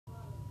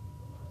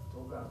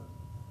about.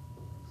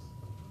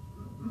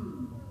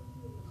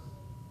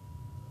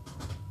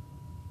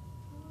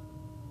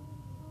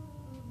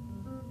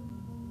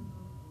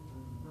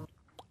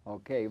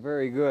 Okay,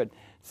 very good.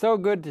 So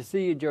good to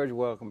see you, George.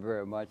 Welcome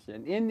very much.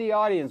 And in the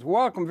audience,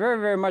 welcome very,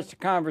 very much to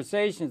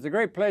Conversations. It's a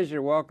great pleasure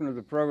to welcome to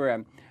the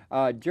program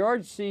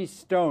George C.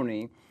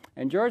 Stoney.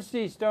 And George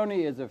C.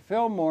 Stoney is a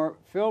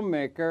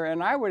filmmaker,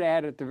 and I would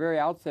add at the very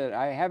outset,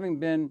 having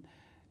been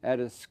at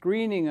a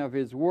screening of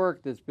his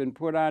work that's been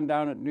put on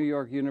down at New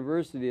York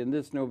University in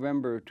this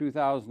November of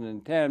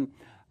 2010,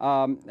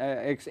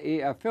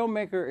 a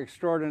filmmaker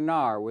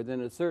extraordinaire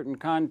within a certain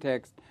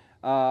context,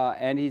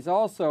 and he's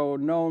also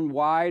known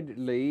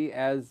widely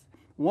as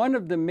one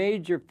of the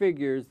major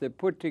figures that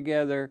put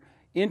together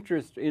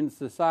interest in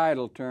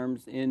societal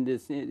terms in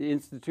this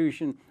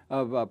institution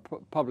of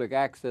public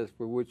access,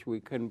 for which we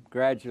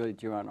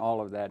congratulate you on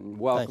all of that. And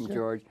welcome,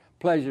 George.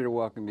 Pleasure to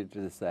welcome you to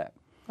the set.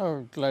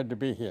 Oh, glad to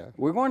be here.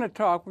 We're going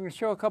to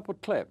show a couple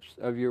of clips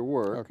of your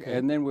work,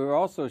 and then we're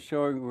going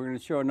to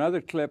show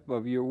another clip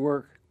of your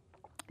work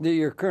that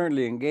you're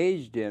currently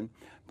engaged in.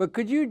 But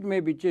could you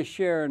maybe just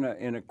share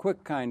in a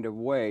quick kind of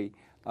way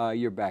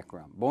your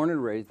background, born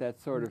and raised,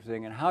 that sort of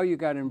thing, and how you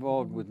got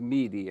involved with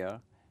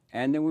media?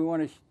 And then we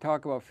want to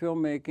talk about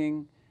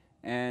filmmaking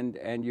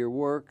and your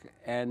work,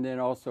 and then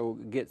also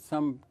get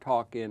some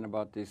talk in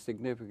about the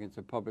significance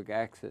of public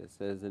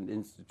access as an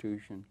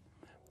institution.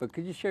 But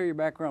could you share your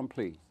background,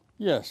 please?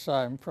 Yes,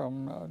 I'm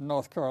from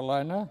North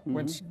Carolina,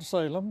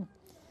 Winston-Salem.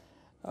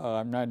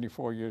 I'm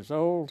 94 years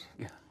old,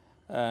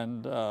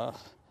 and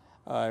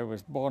I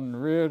was born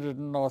and reared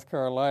in North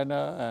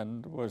Carolina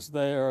and was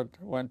there,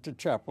 went to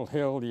Chapel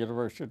Hill, the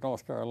University of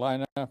North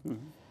Carolina,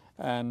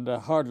 and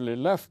hardly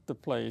left the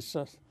place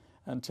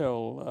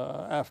until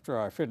after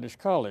I finished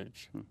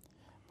college.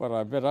 But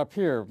I've been up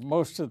here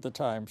most of the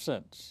time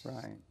since.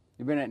 Right.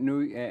 You've been at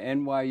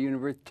NY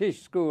University,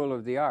 Tisch School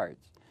of the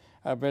Arts.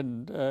 I've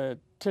been at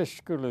Tisch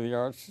School of the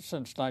Arts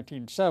since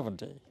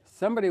 1970.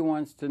 Somebody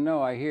wants to know,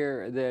 I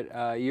hear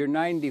that you're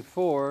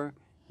 94,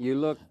 you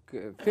look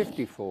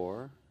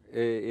 54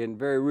 in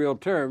very real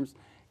terms.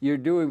 You're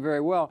doing very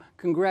well.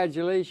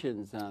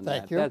 Congratulations on that.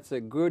 Thank you. That's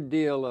a good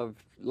deal of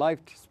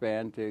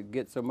lifespan to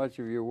get so much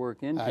of your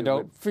work into. I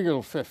don't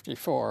feel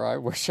 54. I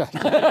wish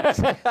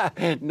I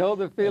did. Know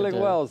the feeling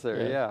well,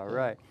 sir. Yeah,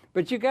 right.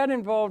 But you got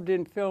involved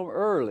in film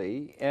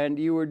early, and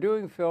you were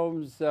doing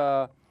films.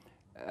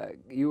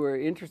 You were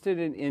interested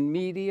in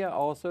media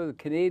also. The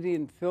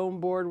Canadian Film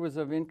Board was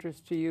of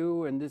interest to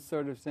you, and this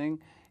sort of thing.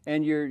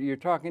 And you're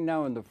talking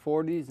now in the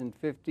 40s and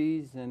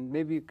 50s, and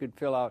maybe you could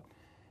fill out.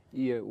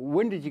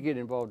 When did you get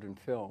involved in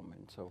film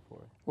and so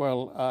forth?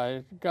 Well,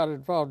 I got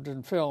involved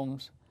in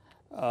films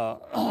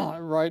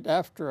right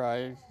after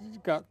I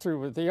got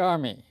through with the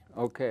Army.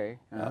 Okay.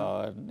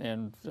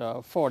 In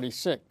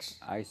 46.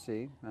 I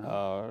see.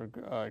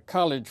 A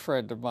college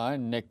friend of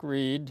mine, Nick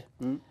Reed,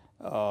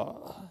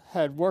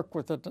 had worked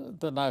with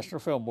the National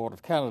Film Board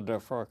of Canada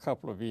for a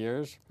couple of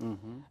years,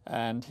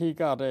 and he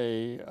got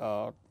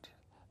a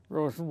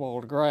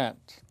Rosenwald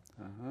grant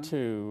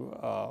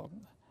to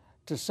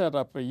set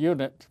up a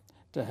unit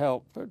to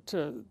help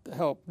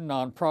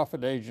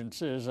nonprofit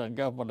agencies and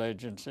government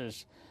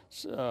agencies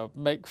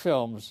make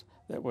films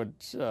that would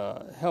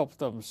help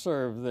them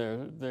serve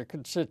their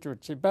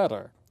constituency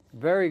better.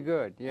 Very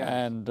good. Yeah.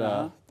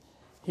 And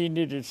he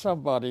needed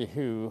somebody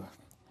who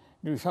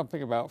knew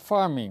something about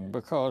farming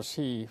because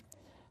he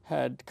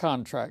had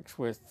contracts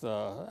with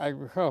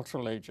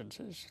agricultural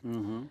agencies.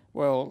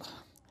 Well,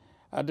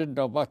 I didn't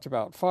know much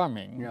about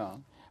farming,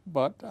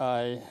 but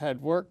I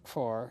had worked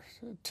for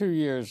 2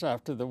 years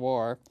after the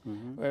war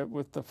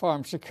with the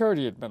Farm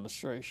Security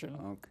Administration.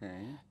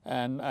 Okay.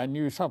 And I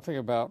knew something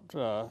about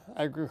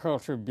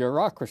agriculture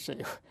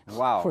bureaucracy,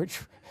 which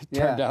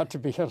turned out to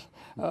be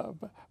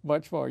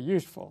much more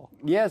useful.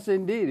 Yes,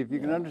 indeed. If you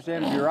can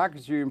understand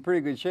bureaucracy, you're in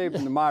pretty good shape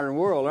in the modern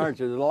world, aren't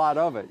you? There's a lot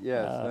of it,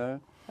 yes.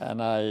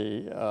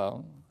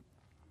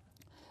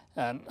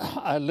 And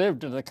I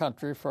lived in the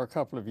country for a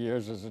couple of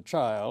years as a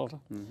child.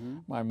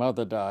 My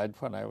mother died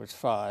when I was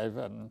 5,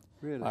 and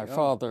my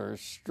father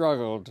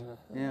struggled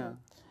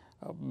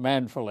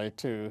manfully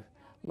to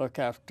look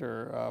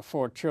after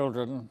 4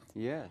 children.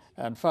 Yes.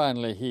 And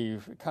finally, he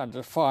kind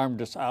of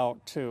farmed us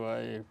out to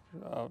a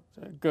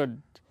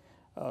good,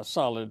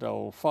 solid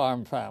old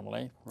farm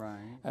family.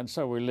 Right. And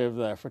so we lived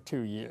there for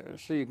 2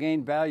 years. So you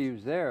gained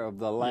values there of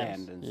the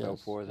land and so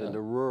forth, and the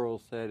rural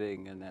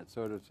setting and that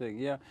sort of thing.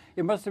 Yeah,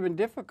 it must have been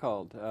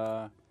difficult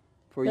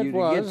for you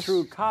to get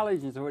through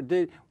college and so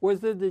forth.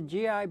 Was there the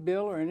GI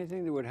Bill or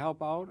anything that would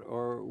help out,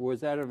 or was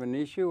that of an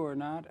issue or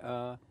not?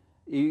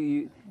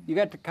 You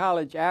got to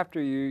college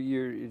after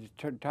your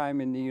time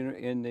in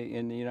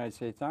the United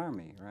States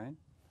Army, right?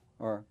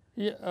 Or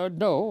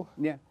no.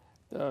 Yeah.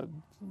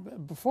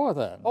 Before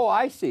then. Oh,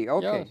 I see.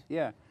 Okay,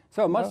 yeah.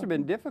 So it must have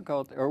been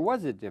difficult, or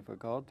was it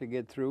difficult to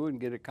get through and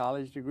get a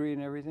college degree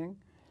and everything,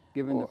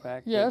 given the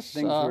fact that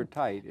things were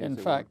tight? In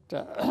fact,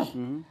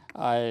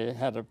 I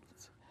had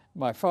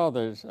my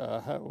father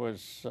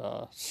was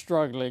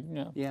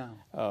struggling.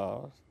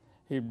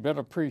 he'd been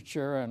a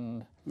preacher,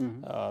 and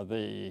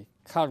the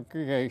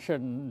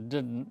congregation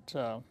didn't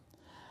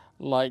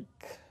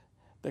like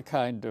the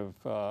kind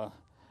of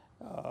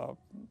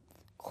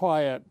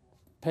quiet,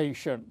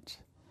 patient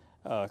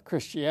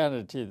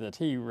Christianity that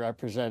he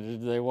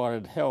represented. They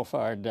wanted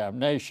hellfire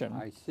damnation.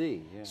 I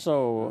see. Yeah.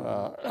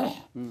 So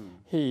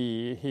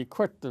he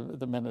quit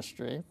the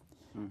ministry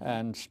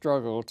and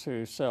struggled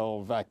to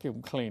sell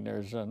vacuum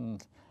cleaners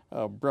and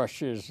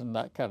brushes and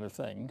that kind of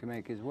thing. To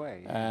make his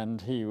way.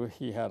 And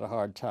he had a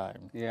hard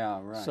time. Yeah,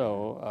 right.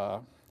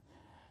 So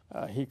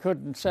he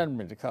couldn't send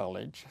me to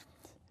college.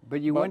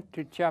 But you went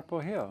to Chapel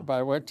Hill. But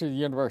I went to the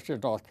University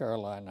of North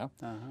Carolina.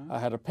 I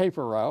had a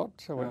paper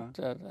route,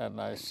 and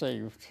I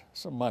saved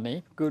some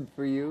money. Good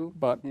for you.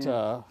 But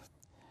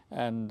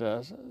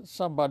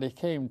somebody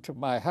came to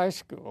my high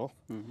school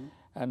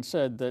and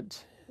said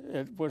that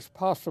it was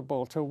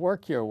possible to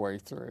work your way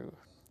through.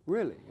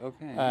 Really?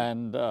 Okay.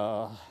 And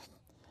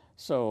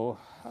so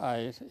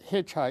I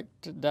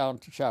hitchhiked down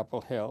to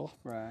Chapel Hill.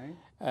 Right.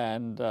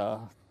 And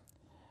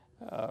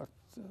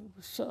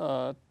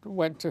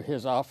went to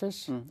his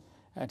office,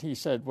 and he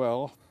said,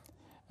 "Well,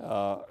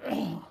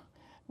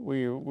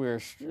 we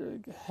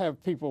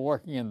have people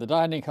working in the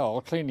dining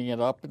hall, cleaning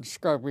it up and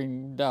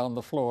scrubbing down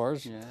the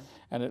floors,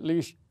 and at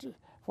least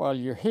while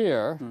you're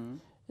here,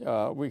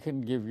 we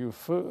can give you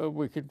food.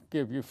 We could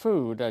give you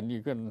food, and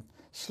you can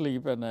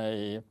sleep in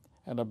an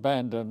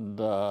abandoned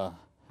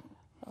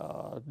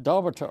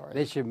dormitory."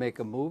 They should make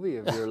a movie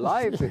of your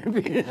life.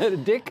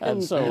 Dickens.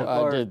 And so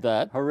I did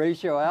that.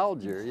 Horatio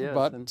Alger, yes.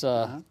 But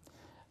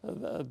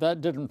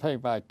that didn't pay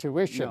my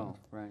tuition. No,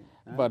 right.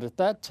 But at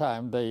that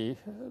time, they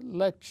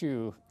let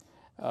you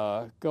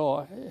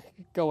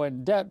go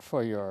in debt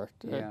for your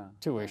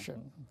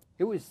tuition.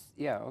 It was,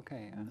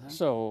 okay.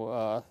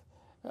 So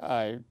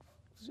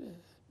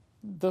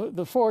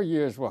the 4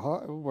 years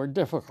were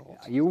difficult.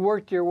 You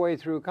worked your way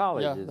through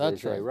college, Yeah, as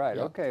that's they say. right.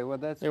 Yeah. Okay, well,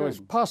 that's It good. was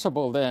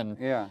possible then.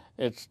 Yeah.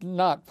 It's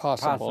not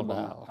possible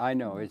now. I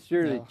know. It's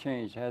really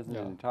changed, hasn't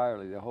it,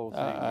 entirely, the whole thing.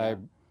 I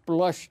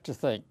blush to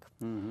think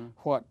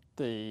what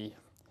the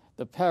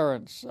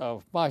parents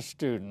of my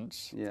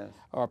students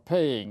are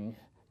paying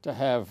to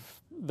have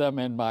them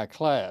in my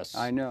class.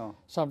 I know.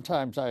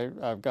 Sometimes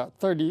I've got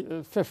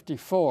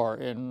 54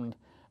 in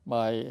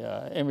my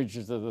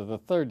images of the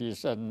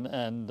 30s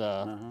and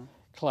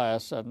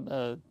class and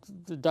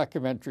the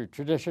documentary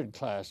tradition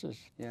classes.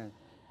 Yeah.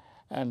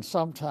 And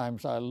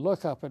sometimes I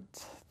look up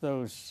at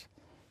those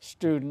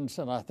students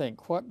and I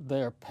think what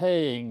they're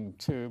paying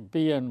to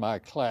be in my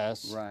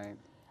class. Right.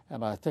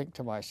 And I think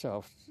to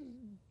myself,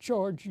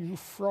 George, you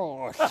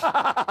fraud.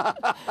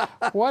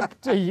 What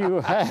do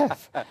you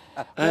have?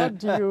 What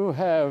do you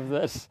have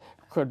that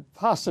could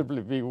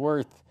possibly be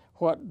worth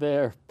what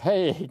they're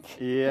paying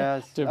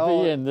to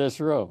be in this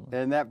room?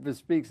 And that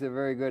bespeaks a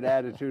very good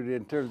attitude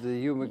in terms of the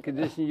human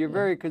condition. You're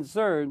very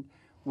concerned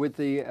with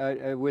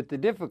the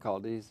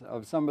difficulties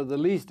of some of the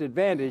least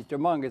advantaged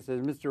among us,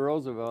 as Mr.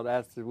 Roosevelt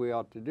asked that we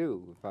ought to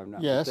do, if I'm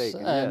not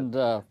mistaken. And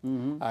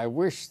I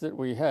wish that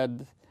we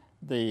had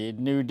the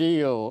New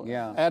Deal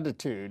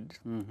attitude,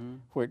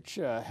 which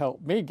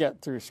helped me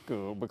get through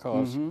school,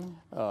 because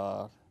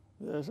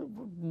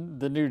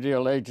the New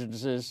Deal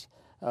agencies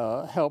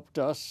helped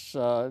us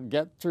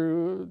get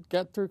through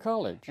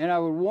college. And I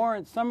would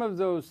warrant some of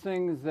those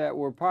things that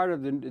were part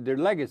of the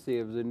legacy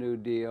of the New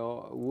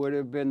Deal would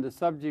have been the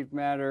subject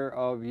matter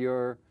of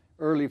your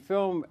early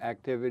film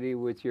activity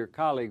with your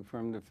colleague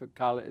from the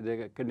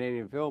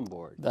Canadian Film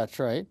Board. That's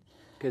right.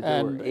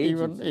 And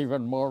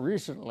even more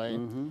recently,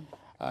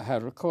 I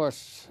had a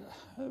course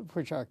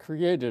which I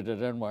created at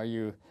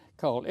NYU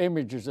called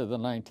Images of the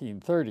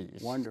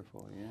 1930s.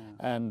 Wonderful, yeah.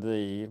 And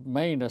the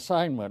main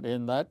assignment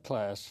in that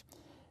class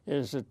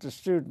is that the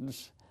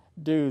students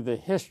do the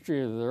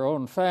history of their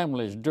own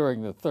families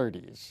during the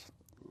 30s.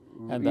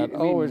 And that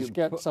always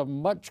gets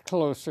them much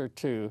closer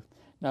to,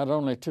 not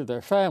only to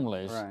their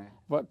families,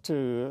 but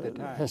to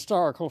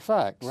historical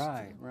facts.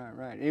 Right.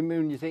 And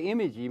when you say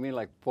image, you mean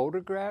like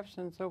photographs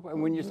and so forth?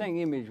 And when you're saying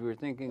image, we're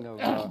thinking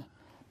of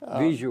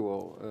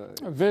visual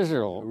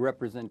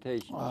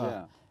representations,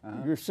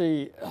 You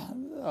see,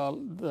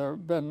 there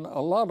have been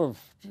a lot of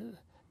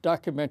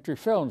documentary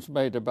films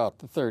made about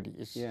the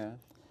 30s. Yeah.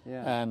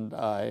 And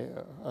I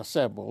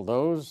assembled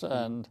those,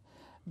 and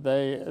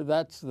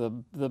that's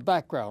the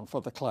background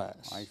for the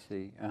class. I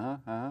see.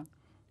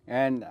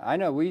 And I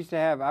know we used to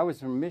have, I was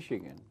from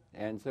Michigan,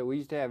 and so we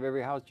used to have,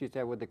 every house used to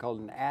have what they called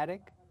an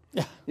attic.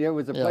 It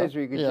was a place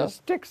where you could just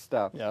stick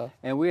stuff.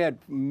 And we had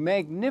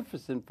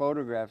magnificent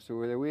photographs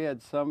over there. We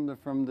had some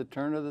from the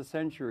turn of the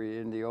century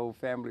in the old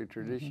family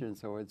tradition,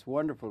 so it's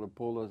wonderful to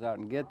pull those out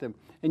and get them.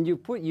 And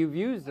you've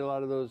used a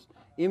lot of those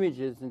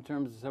images in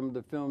terms of some of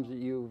the films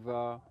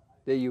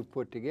that you've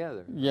put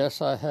together.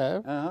 Yes, I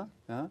have.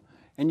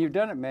 And you've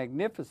done it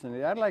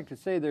magnificently. I'd like to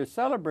say they're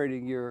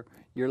celebrating your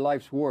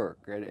life's work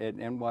at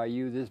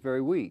NYU this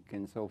very week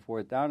and so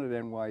forth, down at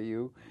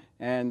NYU.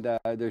 And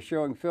they're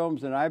showing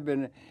films, and I've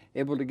been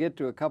able to get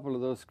to a couple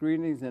of those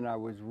screenings, and I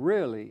was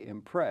really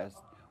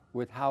impressed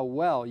with how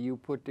well you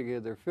put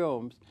together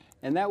films.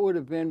 And that would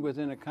have been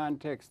within a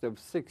context of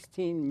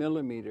 16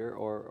 millimeter,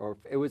 or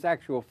it was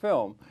actual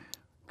film,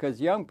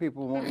 because young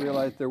people won't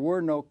realize there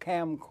were no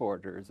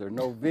camcorders or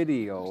no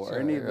video or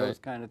any of those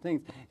kind of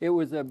things. It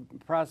was a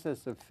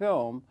process of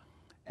film,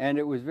 and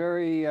it was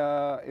very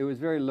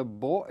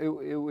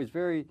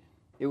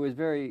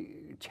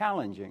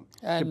challenging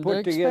and to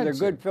put together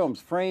good films.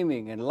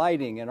 Framing and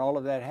lighting and all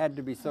of that had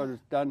to be sort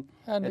of done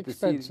and at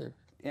expensive.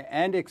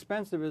 And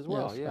expensive as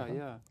well. Yes,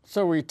 Yeah.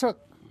 So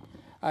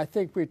I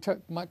think we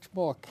took much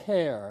more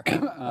care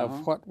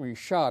of what we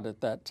shot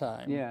at that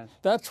time. Yes.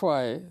 That's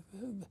why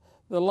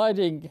the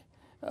lighting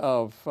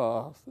of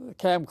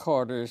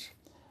camcorders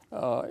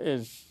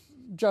is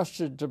just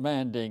as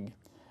demanding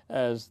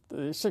as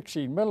the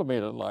 16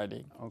 millimeter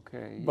lighting.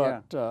 Okay.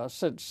 But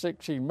since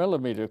 16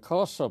 millimeter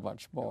costs so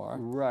much more,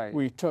 right,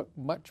 we took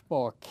much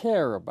more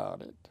care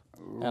about it.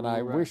 And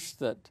I wish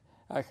that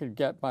I could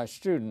get my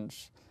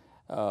students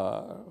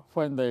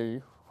when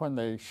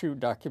they shoot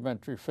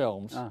documentary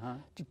films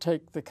to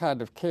take the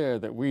kind of care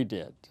that we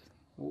did.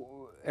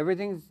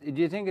 Do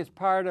you think it's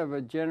part of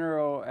a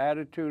general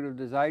attitude of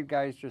the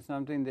zeitgeist or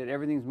something that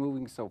everything's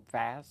moving so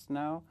fast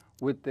now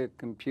with the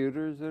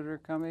computers that are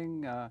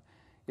coming?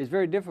 It's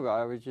very difficult.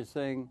 I was just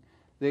saying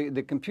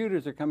the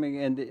computers are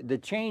coming, and the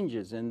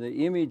changes and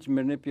the image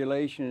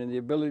manipulation and the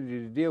ability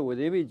to deal with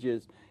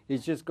images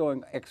is just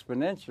going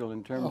exponential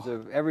in terms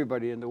of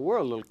everybody in the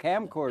world. Little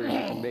camcorders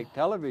can make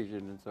television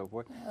and so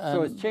forth.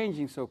 So it's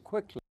changing so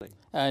quickly.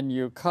 And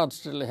you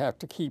constantly have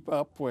to keep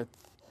up with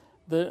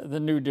the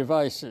new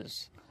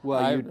devices.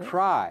 Well, you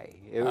try.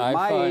 At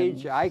my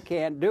age, I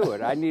can't do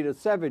it. I need a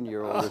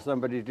 7-year-old or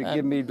somebody to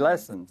give me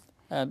lessons.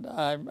 And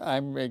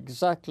I'm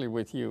exactly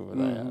with you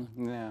there.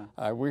 Yeah.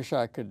 I wish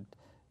I could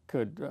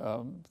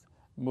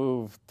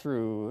move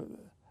through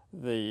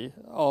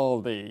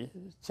all the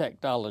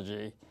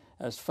technology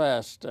as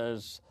fast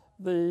as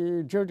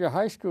the junior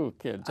high school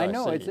kids. I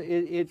know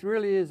it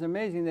really is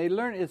amazing. They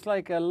learn. It's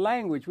like a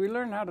language. We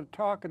learn how to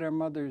talk at our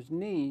mother's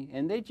knee,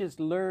 and they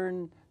just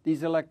learn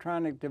these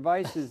electronic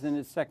devices, and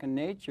it's second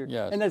nature.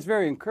 Yes. And that's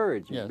very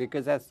encouraging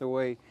because that's the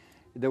way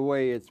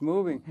it's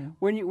moving.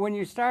 Mm-hmm. When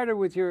you started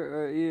with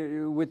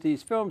with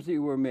these films that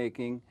you were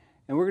making,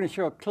 and we're going to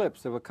show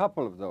clips of a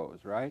couple of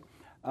those, right?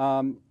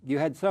 You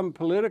had some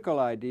political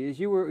ideas.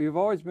 You've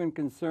always been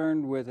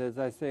concerned with, as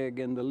I say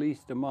again, the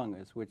least among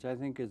us, which I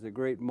think is a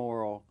great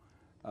moral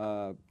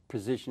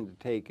position to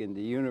take in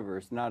the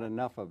universe. Not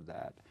enough of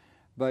that.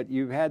 But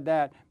you've had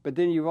that. But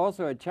then you've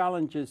also had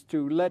challenges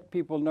to let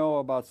people know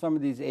about some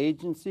of these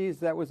agencies.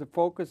 That was a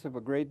focus of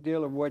a great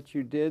deal of what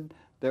you did,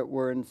 that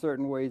were in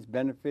certain ways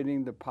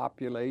benefiting the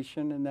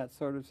population and that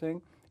sort of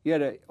thing. You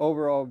had an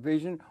overall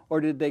vision, or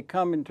did they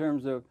come in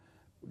terms of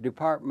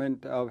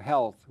Department of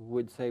Health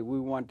would say, we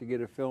want to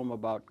get a film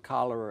about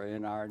cholera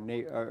in our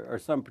or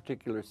some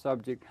particular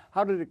subject?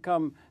 How did it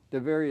come, the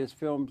various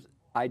films,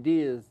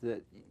 ideas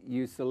that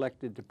you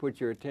selected to put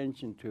your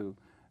attention to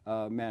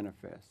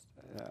manifest?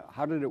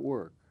 How did it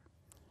work?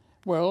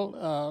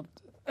 Well,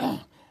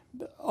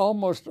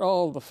 almost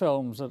all the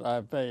films that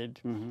I've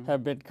made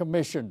have been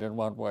commissioned in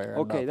one way or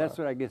another. Okay, that's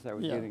what I guess I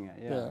was getting at.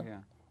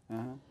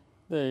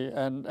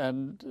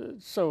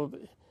 So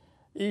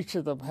each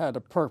of them had a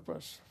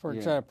purpose. For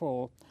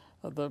example,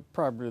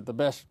 probably the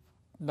best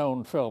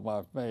known film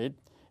I've made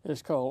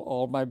is called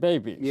All My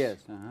Babies. Yes.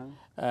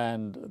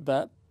 And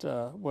that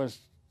was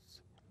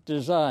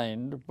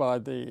designed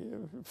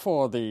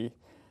for the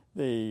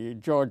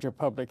Georgia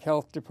Public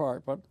Health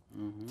Department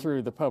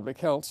through the Public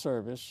Health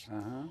Service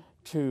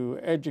to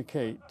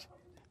educate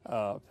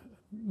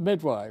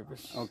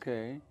midwives.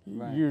 Okay.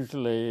 Right.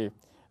 Usually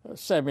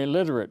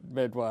semi-literate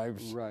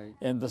midwives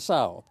in the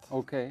South.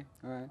 Okay.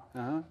 Right.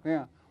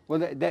 Yeah. Well,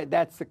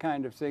 that's the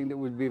kind of thing that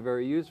would be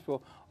very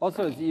useful.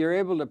 Also, you're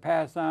able to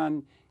pass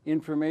on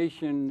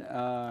information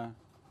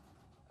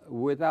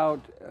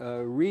without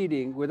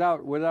reading,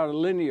 without a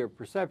linear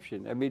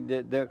perception. I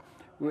mean,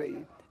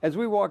 as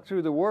we walk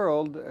through the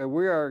world,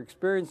 we are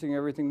experiencing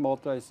everything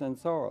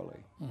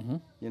multisensorially.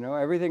 You know,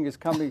 everything is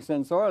coming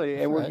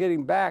sensorially, and we're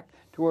getting back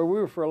to where we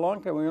were for a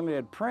long time. We only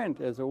had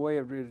print as a way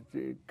of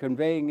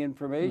conveying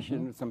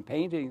information, some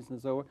paintings and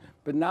so on.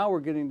 But now we're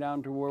getting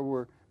down to where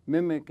we're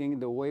mimicking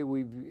the way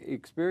we've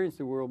experienced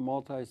the world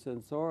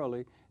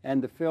multisensorially,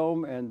 and the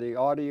film and the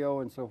audio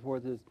and so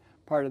forth is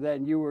part of that.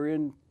 And you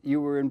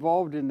were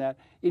involved in that.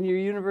 In your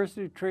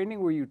university training,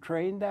 were you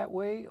trained that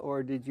way,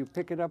 or did you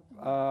pick it up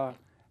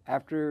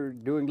after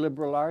doing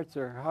liberal arts,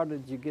 or how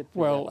did you get to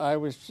Well, that? I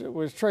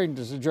was trained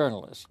as a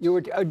journalist. You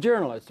were a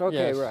journalist,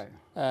 okay, yes. right.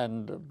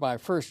 And my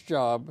first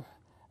job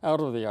out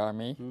of the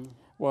Army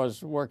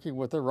was working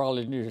with the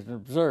Raleigh News and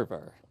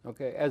Observer.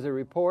 Okay, as a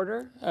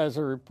reporter? As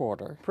a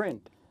reporter.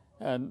 Print?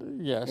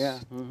 And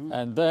yes,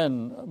 and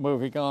then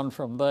moving on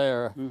from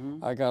there,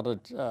 I got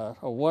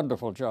a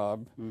wonderful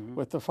job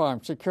with the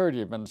Farm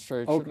Security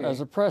Administration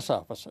as a press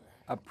officer.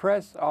 A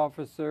press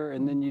officer,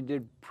 and then you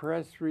did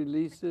press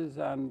releases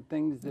on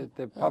things that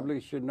the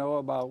public should know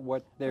about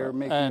what they're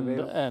making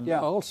available? And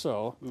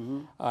also,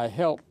 I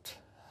helped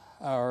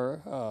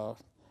our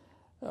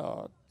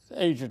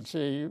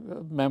agency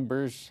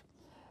members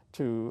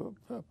to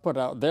put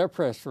out their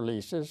press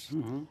releases.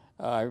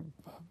 I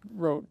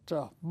wrote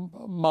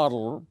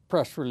model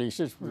press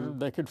releases.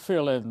 They could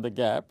fill in the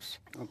gaps.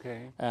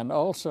 Okay. And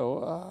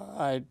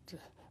also,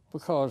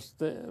 because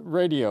the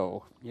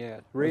radio,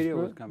 radio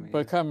was coming.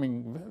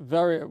 Becoming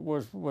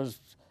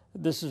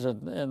this is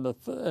in the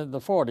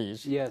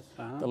 40s. Yes.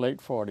 The late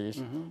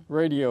 40s.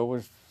 Radio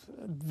was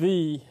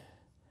the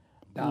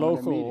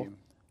Dominant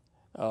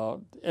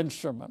local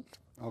instrument.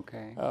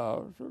 Okay.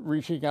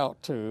 Reaching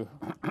out to,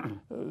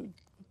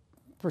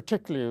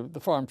 particularly the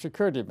Farm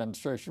Security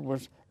Administration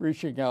was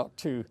reaching out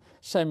to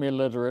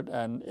semi-literate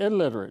and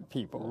illiterate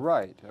people.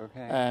 Right,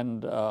 okay.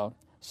 And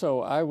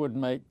so I would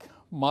make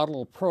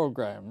model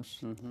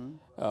programs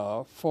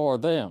for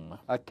them.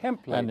 A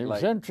template. And it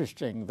was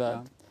interesting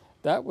that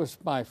that was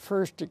my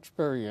first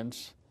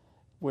experience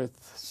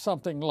with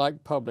something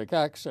like public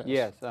access.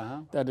 Yes,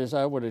 That is,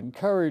 I would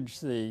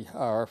encourage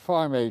our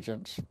farm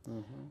agents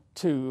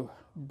to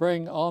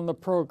bring on the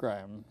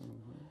program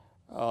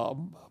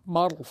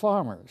model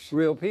farmers.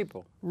 Real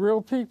people.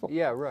 Real people.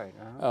 Yeah, right.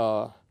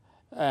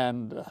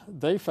 And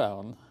they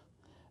found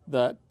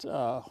that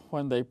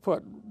when they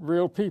put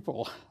real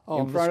people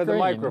on in front the of the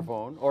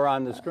microphone or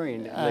on the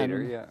screen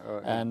later,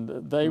 and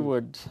they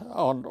would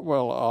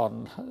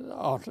on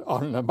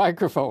the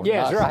microphone.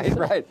 Yes,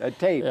 right, a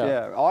tape,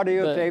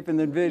 audio tape, and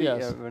then video,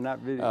 not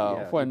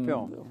video,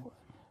 film.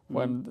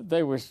 When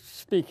they were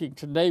speaking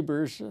to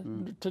neighbors,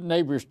 to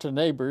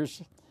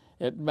neighbors,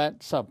 it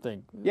meant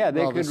something. Yeah,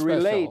 they could special.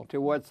 relate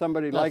to what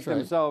somebody like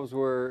themselves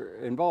were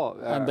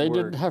involved. And they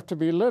didn't have to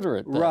be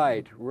literate then.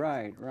 Right.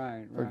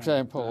 For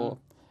example,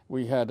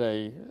 we had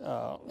a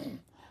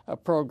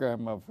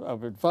program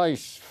of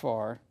advice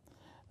for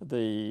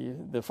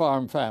the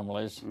farm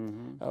families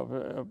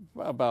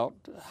about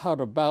how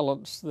to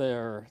balance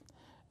their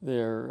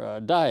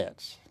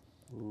diets.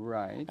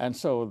 Right. And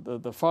so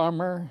the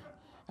farmer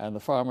and the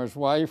farmer's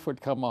wife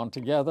would come on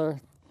together,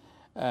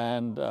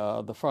 and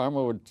the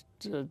farmer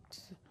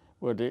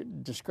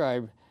would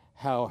describe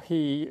how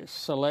he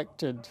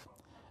selected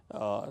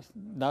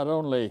not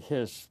only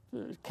his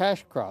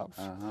cash crops,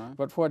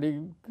 but what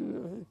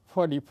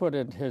he put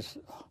in his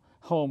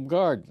home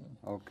garden.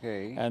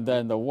 Okay. And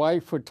then the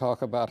wife would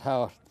talk about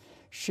how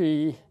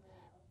she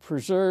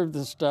preserved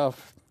the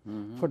stuff,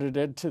 put it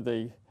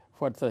into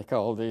what they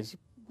call these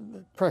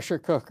pressure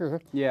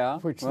cooker,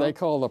 which they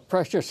call the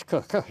precious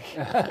cooker.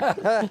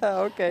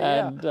 Okay.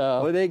 And,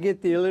 well, they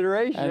get the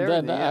alliteration. And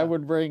then I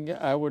would bring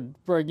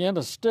in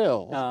a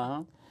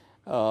still,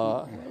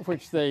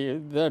 which they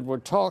then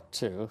would talk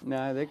to,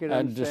 they could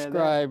and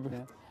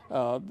describe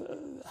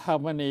how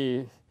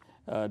many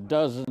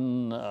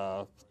dozen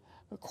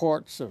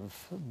quarts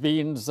of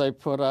beans they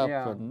put up,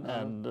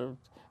 and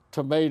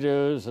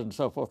tomatoes and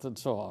so forth and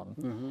so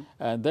on.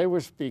 And they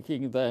were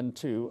speaking then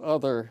to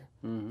other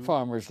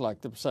farmers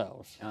like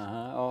themselves.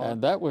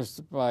 And that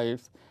was my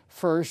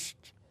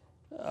first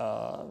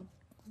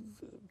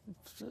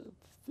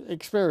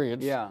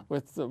experience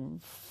with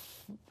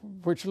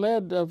which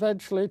led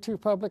eventually to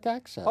public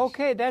access.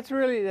 Okay, that's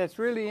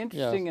really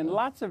interesting, and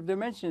lots of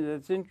dimensions.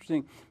 That's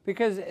interesting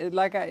because,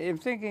 like I'm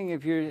thinking,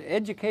 if your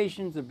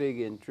education's a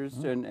big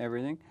interest and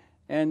everything,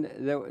 and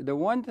the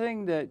one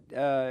thing that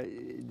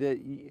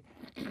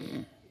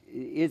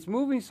it's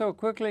moving so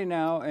quickly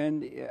now,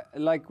 and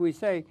like we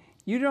say,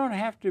 you don't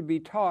have to be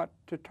taught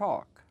to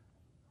talk.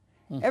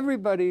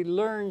 Everybody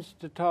learns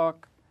to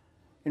talk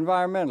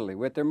environmentally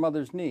with their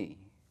mother's knee.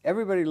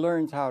 Everybody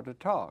learns how to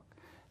talk.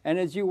 And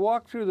as you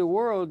walk through the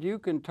world, you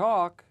can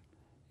talk,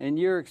 and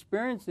you're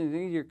experiencing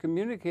things, you're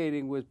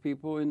communicating with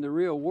people in the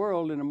real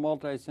world in a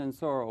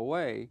multisensorial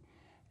way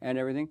and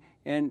everything.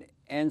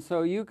 And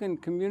so you can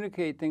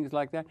communicate things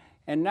like that.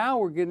 And now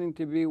we're getting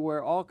to be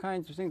where all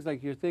kinds of things,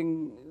 like your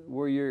thing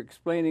where you're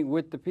explaining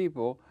with the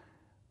people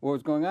what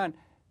was going on,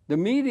 the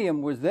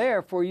medium was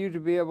there for you to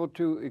be able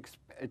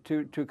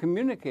to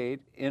communicate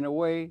in a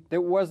way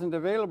that wasn't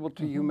available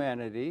to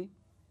humanity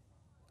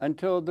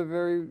until the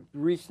very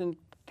recent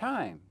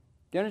time.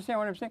 Do you understand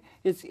what I'm saying?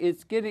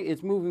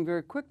 It's moving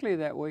very quickly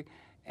that way,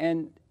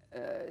 and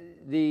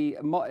in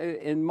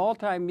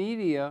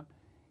multimedia,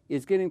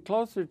 it's getting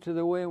closer to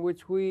the way in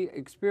which we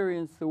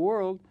experience the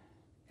world,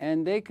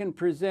 and they can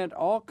present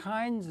all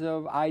kinds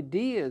of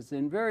ideas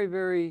in very,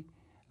 very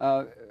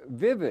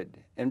vivid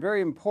and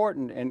very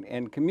important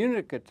and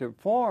communicative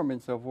form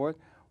and so forth,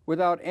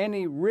 without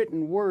any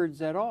written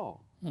words at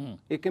all.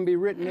 It can be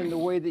written in the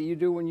way that you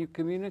do when you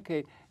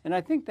communicate, and I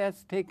think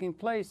that's taking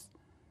place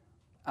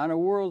on a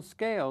world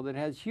scale that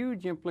has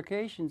huge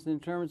implications in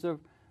terms of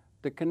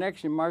the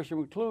connection.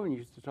 Marshall McLuhan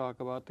used to talk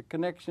about the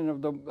connection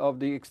of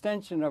the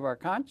extension of our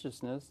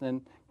consciousness,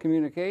 and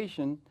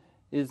communication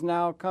is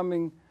now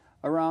coming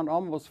around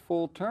almost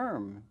full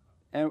term,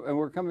 and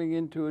we're coming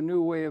into a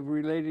new way of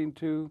relating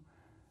to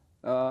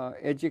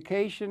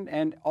education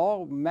and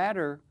all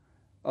matter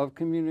of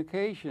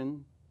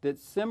communication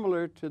that's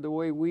similar to the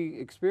way we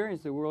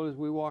experience the world as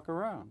we walk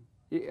around.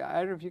 I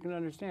don't know if you can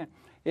understand.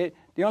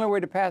 The only way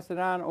to pass it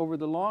on over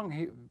the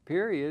long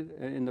period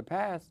in the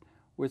past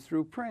was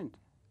through print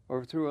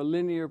or through a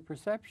linear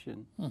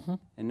perception.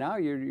 And now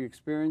you're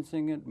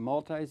experiencing it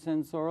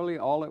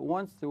multisensorially all at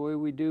once, the way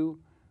we do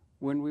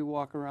when we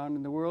walk around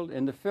in the world.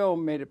 And the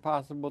film made it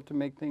possible to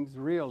make things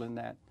real in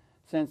that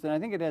sense. And I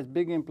think it has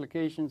big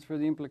implications for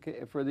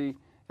the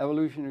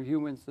evolution of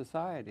human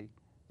society,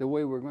 the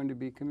way we're going to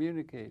be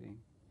communicating.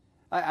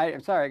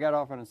 I'm sorry, I got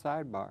off on a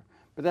sidebar.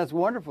 But that's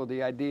wonderful,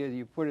 the idea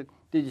you put it.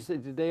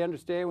 Did they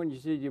understand when you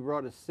said you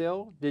brought a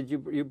still?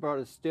 You brought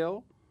a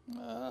still?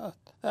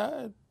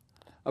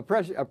 A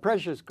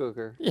precious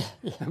cooker. Yeah.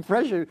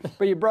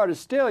 But you brought a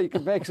still. You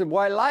could make some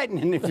white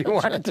lightning if you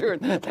wanted to,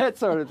 and that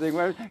sort of thing.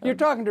 Well, you're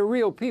talking to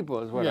real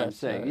people, is what I'm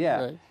saying.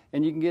 Yeah. Right.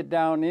 And you can get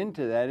down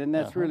into that, and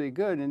that's really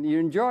good. And you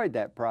enjoyed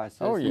that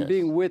process and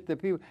being with the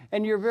people.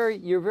 And you're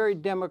very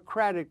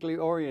democratically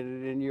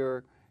oriented in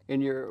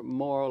your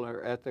moral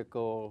or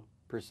ethical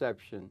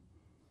perception.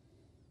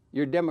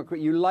 You're Democrat.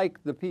 You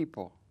like the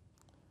people.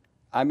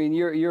 I mean,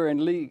 you're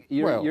in league.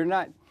 You're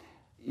not.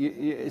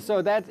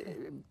 So that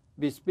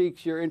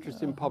bespeaks your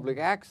interest in public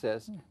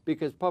access,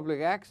 because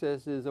public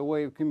access is a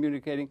way of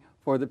communicating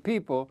for the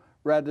people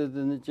rather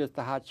than just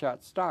the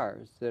hotshot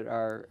stars that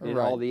are in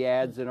all the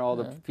ads and all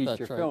the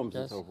feature films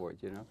and so forth.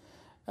 You know.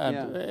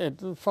 And at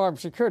the Farm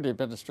Security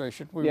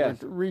Administration, we were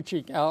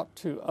reaching out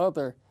to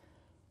other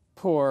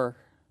poor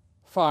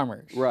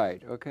farmers.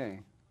 Right.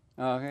 Okay.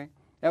 Okay.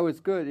 That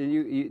was good,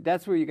 and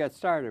that's where you got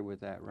started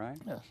with that,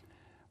 right? Yes.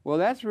 Well,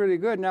 that's really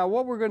good. Now,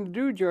 what we're going to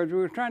do, George,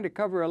 we're trying to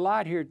cover a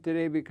lot here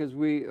today, because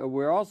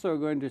we're also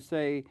going to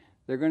say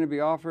they're going to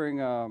be offering.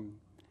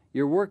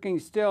 You're working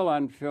still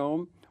on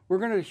film. We're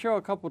going to show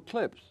a couple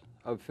clips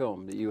of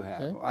film that you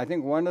have. Okay. I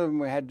think one of them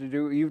we had to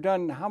do. You've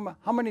done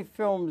how many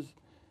films?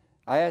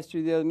 I asked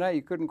you the other night,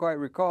 you couldn't quite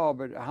recall,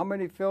 but how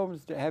many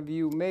films have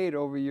you made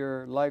over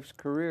your life's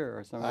career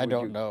or something? I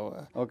don't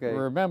know. Okay.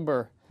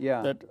 Remember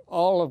that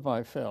all of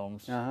my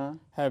films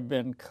have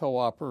been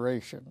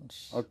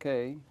cooperations.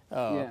 Okay.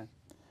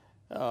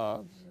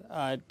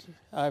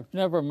 I've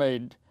never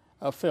made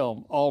a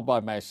film all by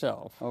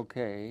myself.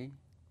 Okay.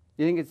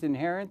 You think it's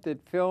inherent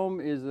that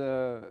film is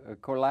a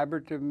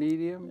collaborative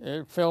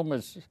medium? Film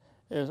is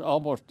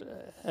almost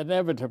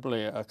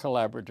inevitably a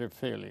collaborative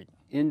feeling.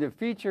 In the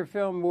feature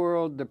film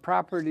world, the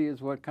property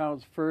is what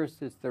counts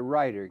first. It's the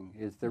writing.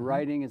 It's the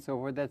writing and so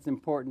forth. That's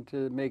important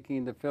to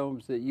making the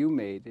films that you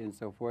made and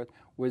so forth.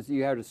 Was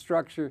you had a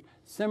structure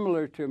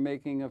similar to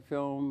making a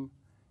film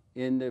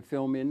in the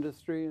film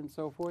industry and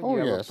so forth? Oh,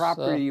 you have a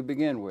property you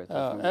begin with,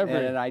 and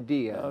an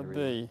idea.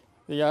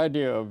 The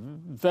idea of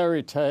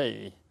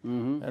verite,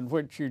 in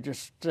which you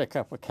just stick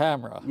up a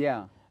camera,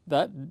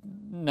 that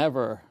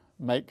never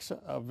makes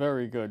a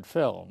very good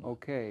film.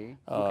 Okay.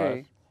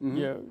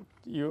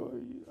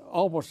 You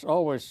almost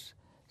always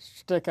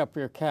stick up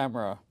your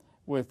camera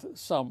with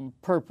some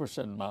purpose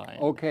in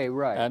mind. Okay,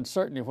 right. And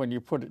certainly when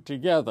you put it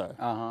together,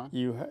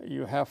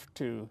 you have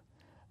to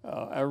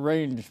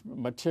arrange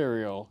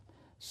material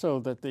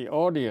so that the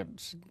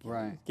audience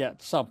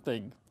gets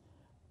something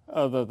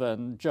other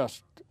than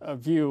just a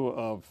view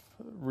of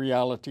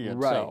reality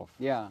itself.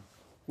 Right, yeah.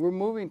 We're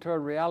moving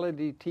toward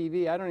reality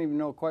TV. I don't even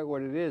know quite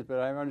what it is, but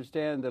I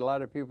understand that a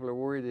lot of people are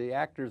worried the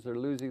actors are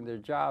losing their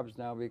jobs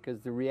now because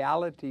the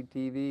reality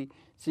TV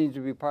seems to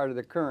be part of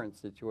the current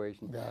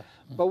situation. Yeah.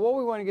 But what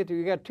we want to get to,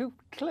 you got two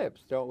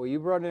clips, don't we? You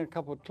brought in a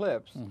couple of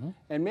clips,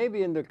 and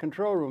maybe in the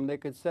control room they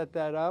could set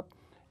that up.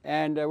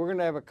 And we're going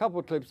to have a couple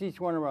of clips, each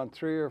one around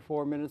 3 or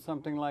 4 minutes,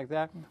 something like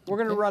that. We're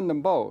going to run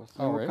them both,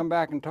 and we'll come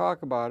back and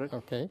talk about it.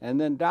 Okay.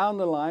 And then down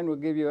the line, we'll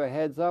give you a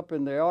heads up.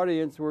 In the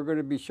audience, we're going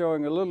to be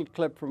showing a little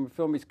clip from a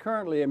film he's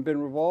currently and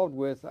been involved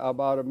with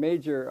about a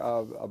major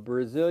a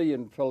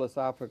Brazilian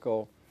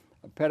philosophical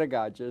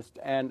pedagogist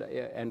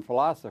and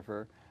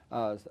philosopher,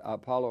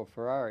 Paulo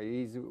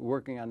Ferrari. He's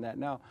working on that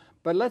now.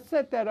 But let's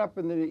set that up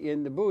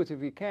in the booth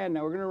if you can.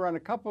 Now, we're going to run a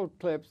couple of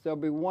clips. There'll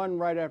be one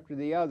right after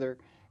the other.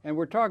 And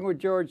we're talking with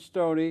George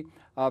Stoney,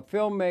 a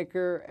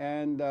filmmaker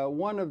and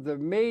one of the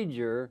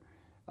major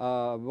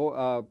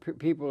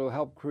people who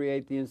helped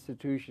create the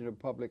institution of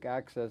public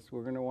access.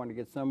 We're going to want to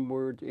get some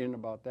words in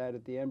about that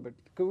at the end. But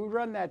could we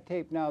run that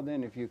tape now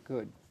then, if you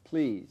could,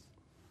 please?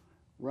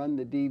 Run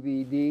the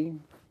DVD.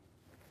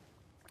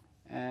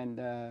 And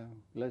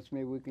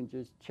maybe we can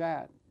just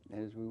chat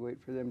as we wait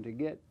for them to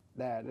get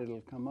that. It'll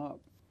come up.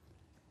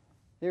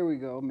 Here we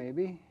go,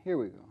 maybe. Here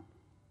we go.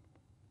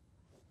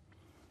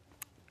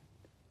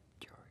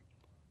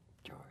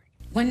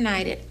 One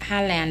night at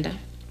Highlander,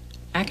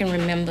 I can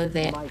remember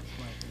that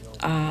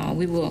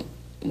we were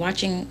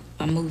watching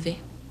a movie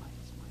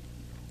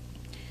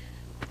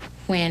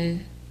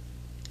when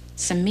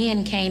some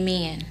men came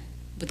in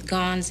with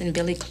guns and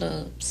billy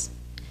clubs,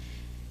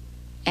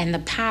 and the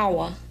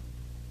power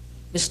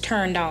was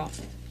turned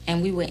off,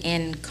 and we were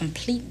in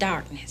complete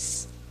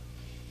darkness.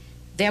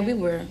 There we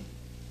were,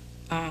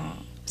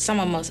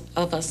 some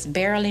of us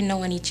barely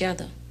knowing each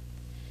other,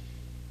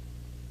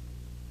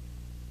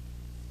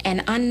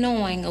 and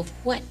unknowing of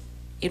what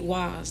it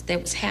was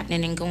that was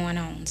happening and going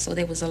on. So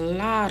there was a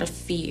lot of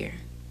fear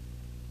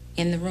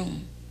in the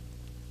room.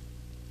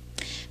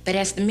 But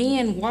as the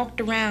men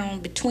walked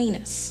around between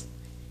us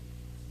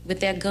with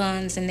their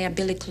guns and their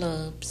billy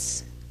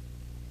clubs,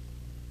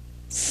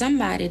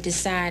 somebody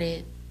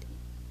decided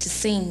to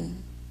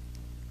sing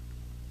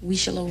 "We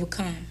Shall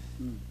Overcome."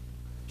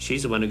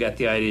 She's the one who got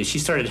the idea. She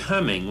started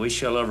humming "We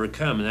Shall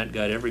Overcome," and that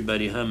got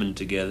everybody humming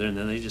together, and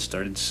then they just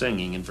started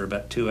singing, and for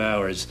about 2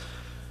 hours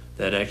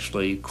that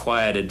actually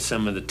quieted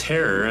some of the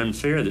terror and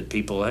fear that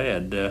people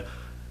had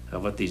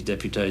of what these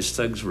deputized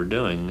thugs were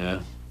doing.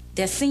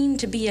 There seemed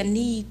to be a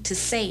need to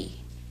say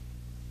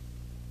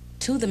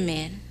to the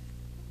men,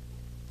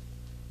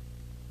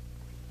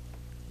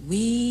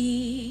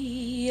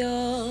 "We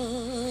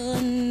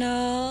are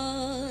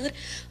not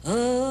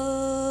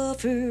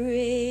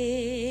afraid."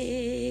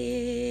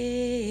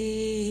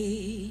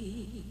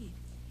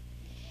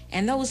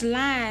 And those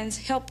lines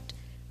helped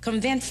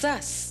convince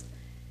us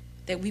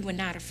that we were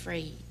not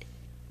afraid.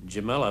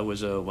 Jamila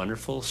was a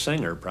wonderful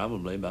singer,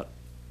 probably about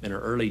in her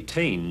early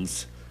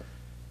teens.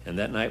 And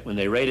that night when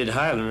they raided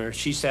Highlander,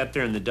 she sat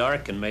there in the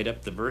dark and made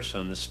up the verse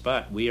on the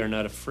spot, "We are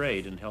not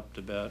afraid," and helped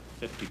about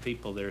 50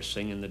 people there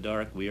sing in the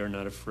dark, "We are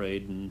not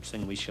afraid," and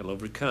sing "We Shall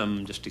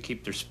Overcome," just to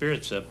keep their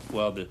spirits up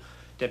while the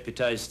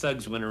deputized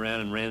thugs went around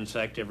and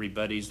ransacked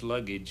everybody's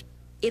luggage.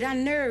 It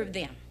unnerved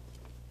them.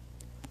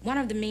 One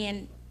of the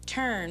men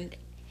turned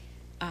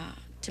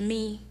to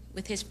me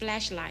with his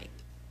flashlight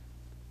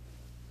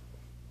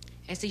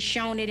as he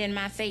shone it in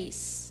my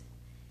face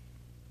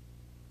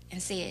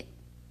and said,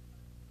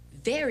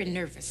 very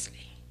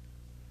nervously,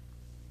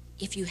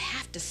 "If you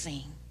have to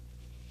sing,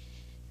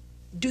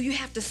 do you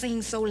have to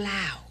sing so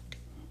loud?"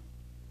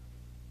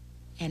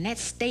 And that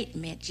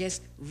statement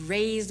just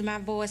raised my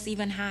voice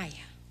even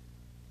higher.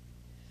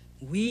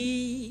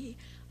 "We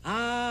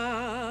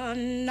are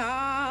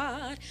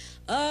not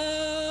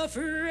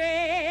afraid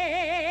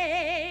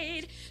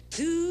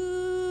today."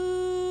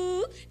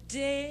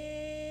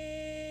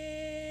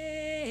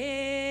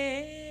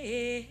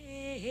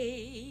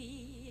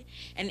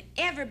 And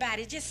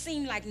everybody, just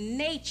seemed like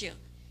nature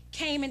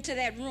came into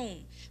that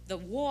room. The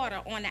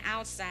water on the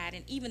outside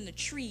and even the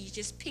trees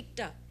just picked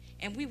up.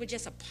 And we were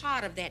just a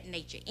part of that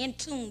nature, in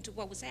tune to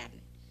what was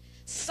happening.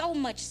 So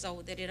much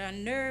so that it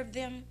unnerved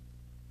them,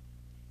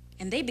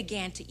 and they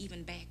began to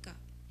even back up.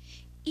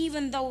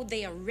 Even though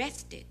they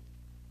arrested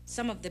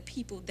some of the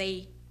people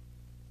they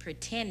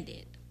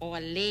pretended or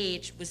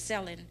alleged was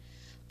selling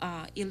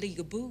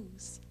illegal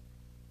booze,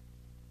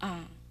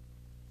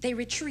 they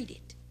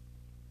retreated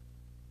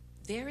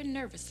very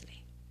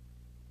nervously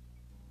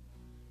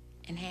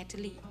and had to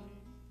leave.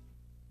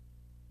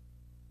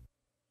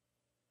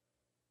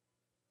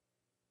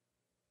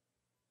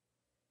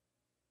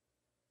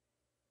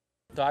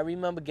 So I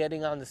remember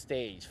getting on the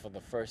stage for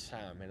the first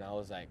time, and I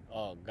was like,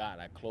 oh God,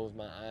 I closed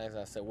my eyes.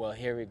 I said, well,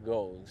 here it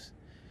goes.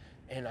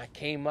 And I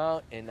came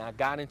out and I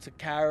got into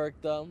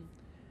character,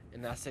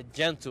 and I said,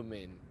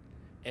 "Gentlemen,"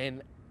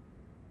 and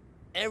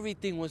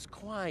everything was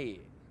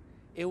quiet.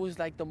 It was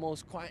like the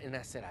most quiet, and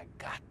I said, I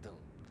got them.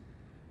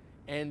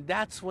 And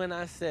that's when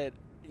I said,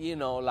 you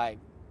know, like,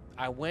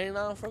 I went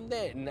on from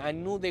there, and I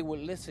knew they were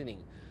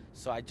listening.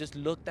 So I just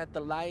looked at the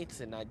lights,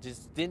 and I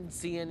just didn't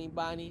see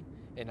anybody,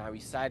 and I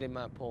recited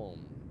my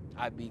poem.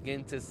 I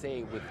begin to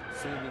say with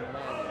soothing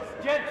manners.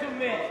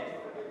 Gentlemen,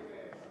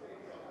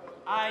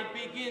 I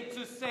begin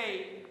to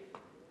say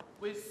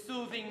with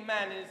soothing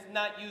manners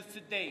not used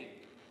today.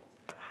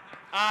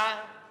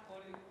 I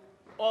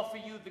offer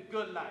you the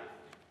good life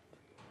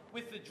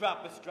with a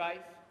drop of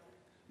strife.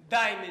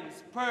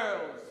 Diamonds,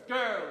 pearls,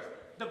 girls,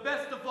 the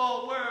best of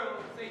all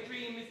worlds. A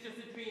dream is just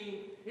a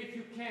dream if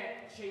you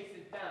can't chase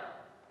it down.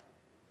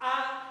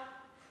 I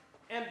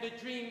am the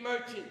dream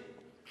merchant.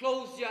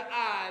 Close your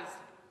eyes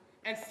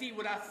and see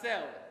what I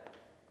sell.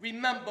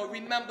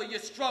 Remember your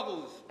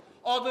struggles.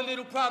 All the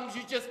little problems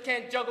you just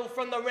can't juggle,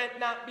 from the rent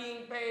not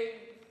being paid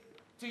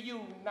to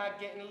you not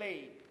getting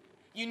laid.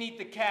 You need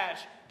the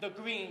cash, the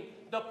green,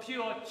 the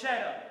pure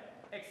cheddar.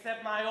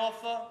 Accept my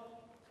offer?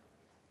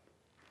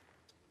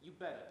 You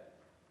better.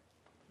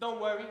 Don't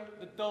worry,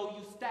 the dough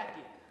you stack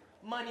it.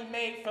 Money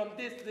made from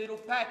this little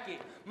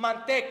packet.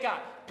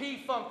 Manteca,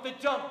 P-funk, the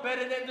jump,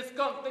 better than the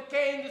skunk, the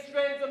cane, the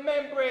strands of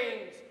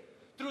membranes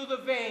through the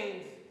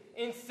veins.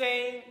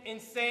 Insane,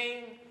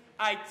 insane,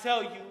 I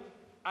tell you,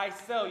 I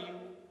sell you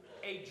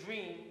a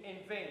dream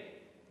in vain.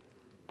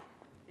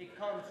 It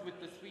comes with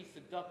the sweet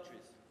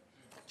seductress,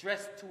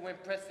 dressed to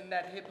impress in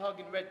that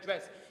hip-hugging red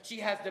dress. She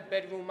has the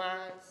bedroom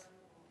eyes,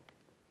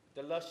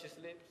 the luscious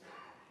lips,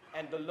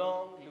 and the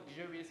long,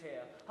 luxurious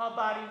hair. Her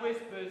body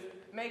whispers,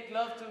 make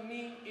love to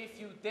me if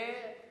you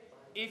dare,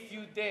 if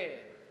you dare.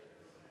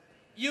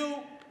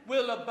 You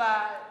will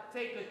abide,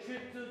 take a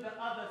trip to the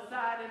other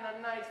side in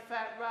a nice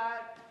fat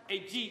ride. A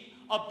Jeep,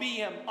 a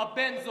BM, a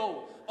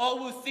Benzo, all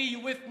will see you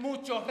with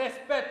mucho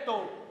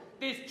respeto.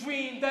 This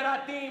dream that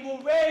I deem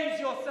will raise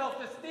your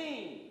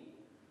self-esteem.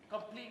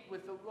 Complete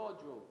with a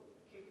wardrobe,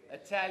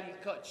 Italian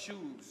cut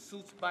shoes,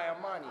 suits by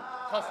Armani,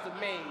 custom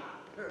made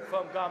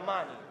from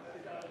Garmani.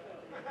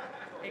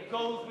 It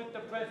goes with the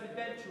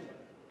presidential,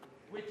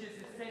 which is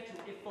essential.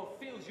 It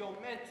fulfills your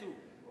mental.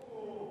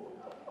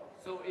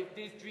 So if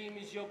this dream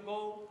is your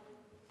goal,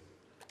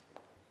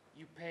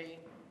 you pay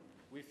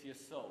with your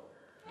soul.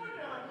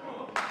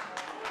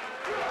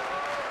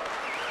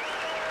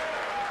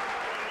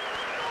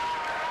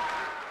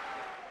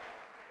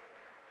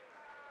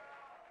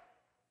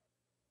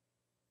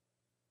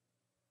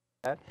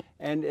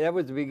 And that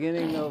was the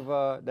beginning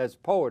of, that's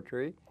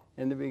poetry,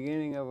 and the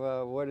beginning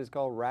of what is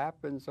called rap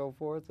and so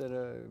forth, in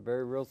a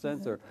very real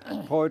sense, or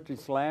poetry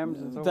slams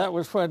and so forth? That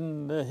was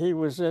when he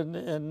was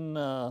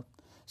in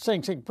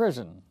Sing Sing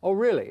prison. Oh,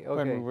 really?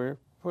 Okay.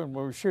 When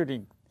we were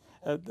shooting.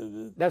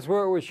 That's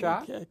where it was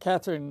shot?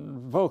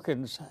 Catherine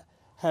Vokins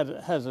had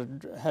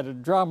a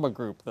drama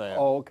group there.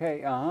 Oh,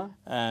 okay. Uh-huh.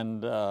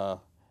 And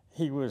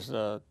he was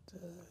a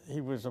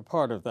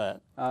part of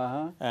that.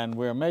 Uh-huh. And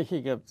we're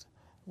making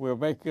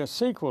a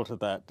sequel to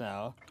that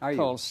now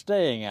called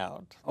Staying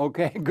Out.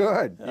 Okay,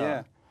 good.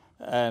 Yeah.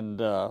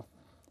 And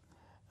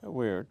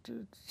we're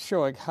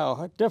showing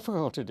how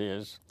difficult it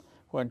is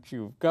once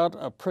you've got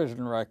a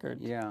prison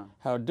record. Yeah.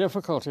 How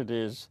difficult it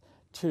is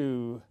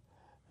to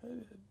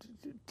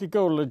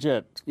go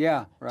legit.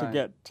 Yeah,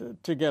 right.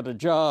 To get a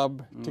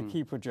job, to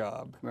keep a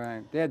job.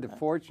 Right. They had the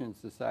Fortune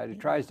Society.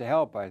 Tries to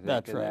help, I think.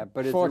 That's in right. that,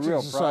 but it's Fortune a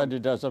real Society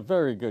problem. does a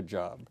very good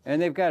job.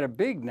 And they've got a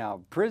big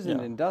now prison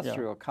Yeah,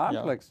 industrial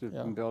complex that's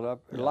been built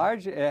up.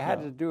 Large. It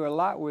had to do a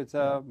lot with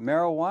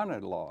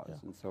marijuana laws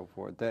and so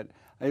forth. That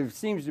it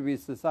seems to be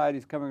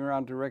society's coming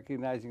around to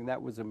recognizing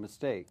that was a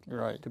mistake.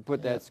 Right. To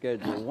put that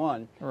Schedule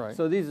 1. Right.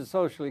 So these are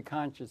socially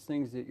conscious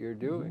things that you're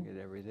doing and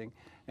everything.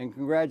 And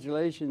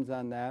congratulations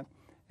on that.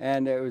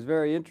 And it was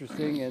very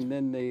interesting. And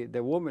then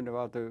the woman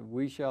about the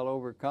 "We Shall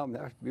Overcome."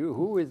 That was beautiful.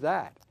 Who is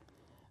that?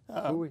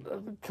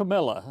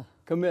 Camilla.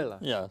 Camilla.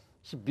 Yes.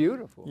 She's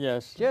beautiful.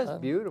 Yes. Just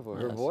beautiful.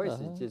 Her yes, voice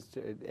is just,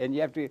 and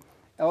you have to.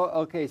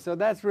 Oh, okay. So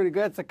that's really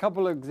good. That's a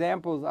couple of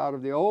examples out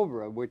of the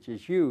Obra, which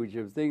is huge,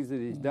 of things that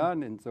he's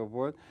done and so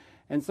forth.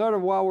 And sort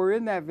of while we're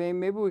in that vein,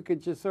 maybe we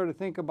could just sort of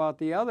think about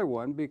the other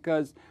one,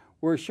 because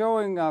we're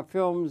showing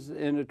films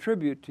in a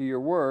tribute to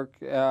your work.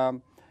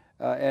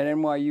 At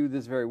NYU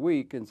this very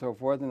week and so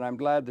forth, and I'm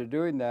glad they're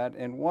doing that.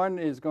 And one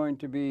is going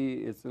to be,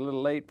 it's a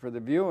little late for the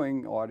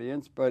viewing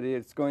audience, but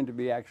it's going to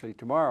be actually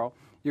tomorrow.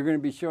 You're going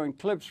to be showing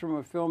clips from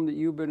a film that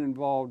you've been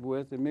involved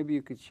with, and maybe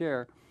you could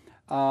share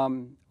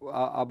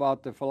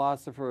about the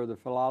philosopher or the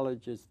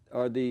philologist,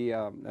 or the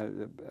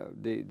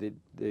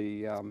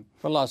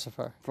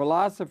philosopher,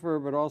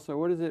 but also,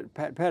 what is it,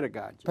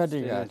 pedagogist?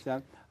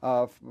 Pedagogist.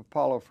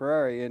 Paulo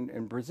Freire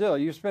in Brazil.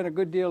 You spent a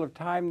good deal of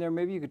time there.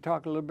 Maybe you could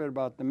talk a little bit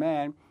about the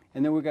man.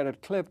 And then we got a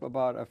clip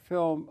about a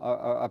film,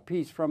 a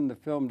piece from the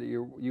film that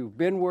you've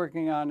been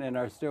working on and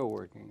are still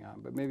working on.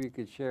 But maybe you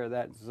could share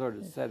that and sort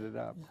of set it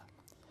up.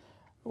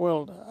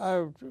 Well,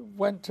 I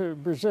went to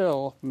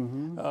Brazil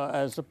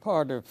as a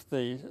part of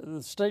the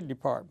State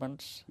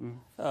Department's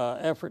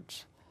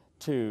efforts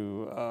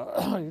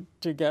to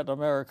get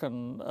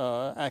American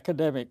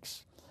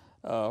academics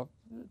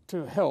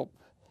to help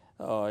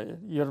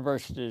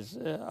universities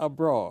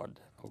abroad.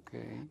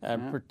 Okay.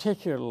 And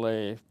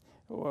particularly,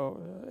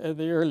 well, in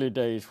the early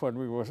days when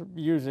we were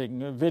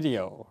using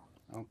video.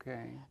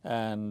 Okay.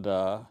 And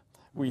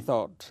we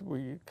thought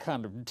we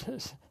kind of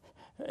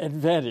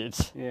invented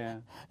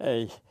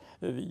the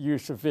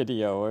use of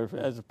video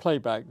as a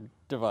playback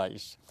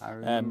device. I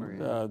remember.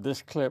 And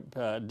this clip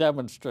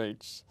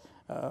demonstrates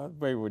the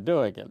way we're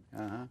doing it.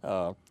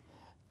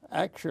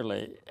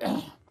 Actually,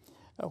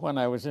 when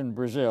I was in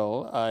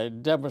Brazil, I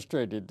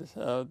demonstrated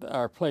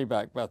our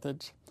playback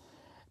methods,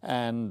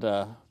 and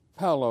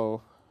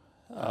Paulo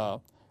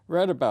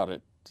read about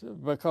it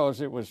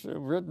because it was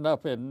written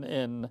up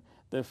in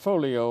the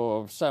folio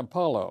of Sao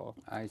Paulo.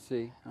 I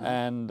see.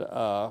 And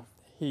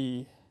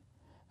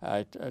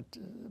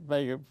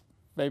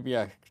maybe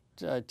I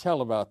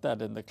tell about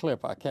that in the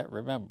clip. I can't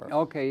remember.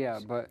 Okay, yeah,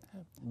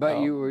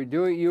 but you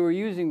were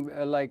using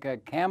like a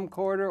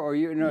camcorder, or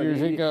we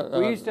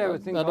used to have a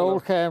thing an called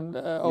old cam.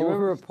 You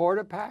remember a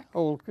Portapack?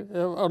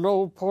 An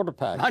old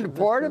Portapack. On a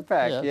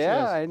Portapack, yes,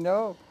 yeah, yes. I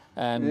know.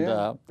 And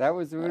that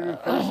was when we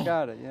first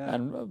got it. Yeah.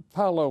 And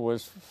Paulo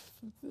was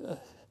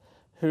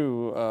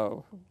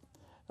who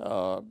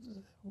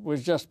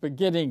was just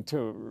beginning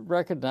to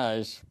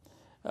recognize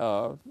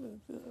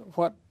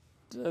what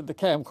the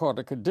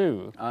camcorder could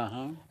do,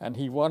 and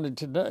he wanted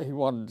to know, he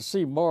wanted to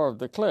see more of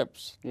the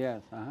clips.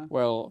 Yes.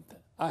 Well,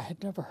 I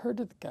had never heard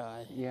of the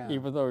guy, Yeah.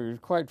 even though he was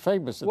quite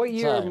famous at What the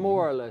year, time.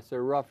 more or less,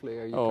 or roughly,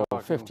 are you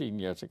talking? 15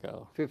 years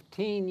ago.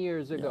 15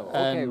 years ago. Yeah.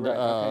 Okay, And,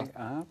 right.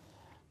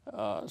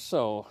 Okay.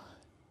 So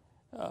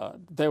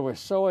they were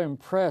so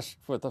impressed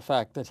with the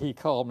fact that he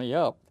called me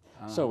up.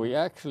 So we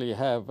actually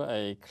have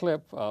a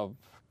clip of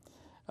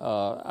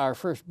our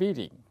first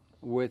meeting.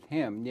 With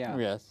him, yeah.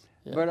 Yes.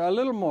 Yeah. But a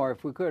little more,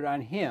 if we could,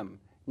 on him.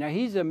 Now,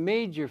 he's a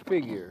major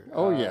figure.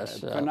 Oh, yes.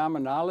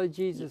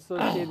 Phenomenology is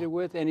associated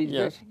with, and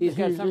he's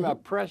got some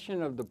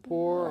oppression of the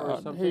poor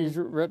or something. He's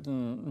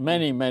written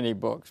many, many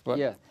books, but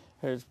Yes.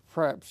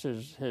 perhaps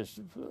his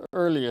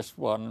earliest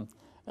one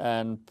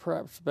and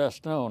perhaps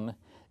best known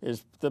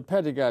is the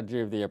pedagogy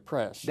of the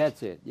oppressed.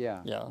 That's it,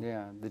 yeah. Yeah.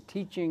 Yeah, the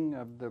teaching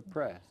of the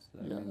oppressed.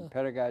 I mean,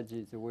 pedagogy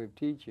is a way of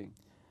teaching.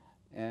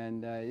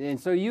 And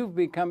so you've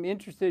become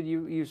interested,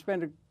 you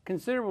spent a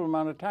considerable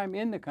amount of time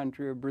in the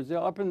country of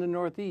Brazil, up in the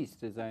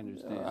Northeast, as I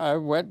understand. I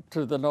went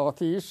to the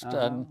Northeast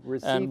and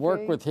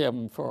worked with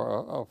him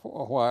for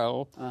a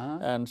while.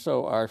 And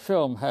so our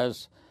film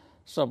has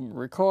some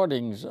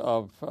recordings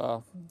of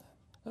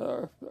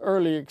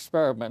early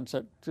experiments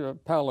that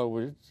Paulo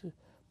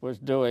was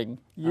doing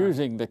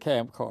using the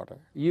camcorder.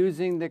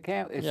 Using the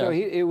so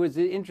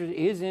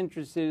he's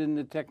interested in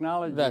the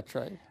technology. That's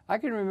right. I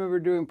can remember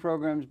doing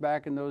programs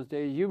back in those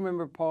days. You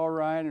remember Paul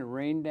Ryan and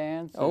Rain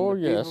Dance? And oh,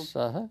 the yes.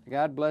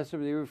 God bless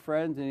him, they were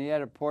friends, and he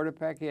had a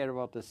porta-pack. He had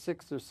about the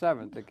 6th or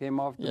 7th that came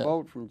off the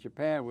boat from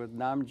Japan with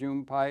Nam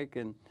June Pike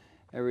and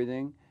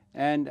everything.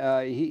 And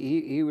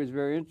he was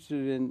very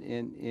interested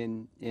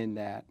in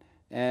that.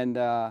 And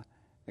I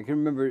can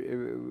remember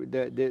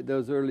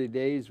those early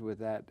days with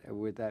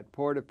that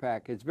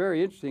porta-pack. It's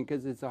very interesting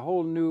because it's a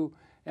whole new.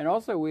 And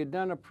also, we had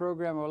done a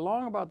program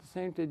along about the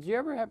same time. Did you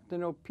ever happen to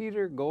know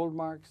Peter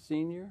Goldmark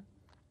Sr.?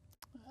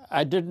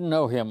 I didn't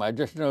know him. I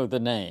just know the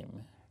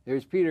name.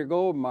 There's Peter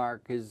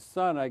Goldmark. His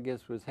son, I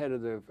guess, was head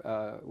of the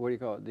what do you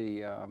call it?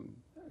 The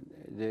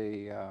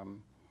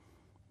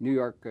New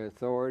York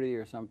Authority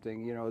or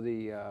something. You know,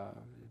 the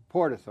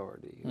Port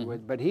Authority.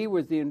 But he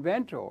was the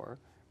inventor.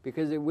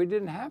 Because we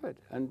didn't have it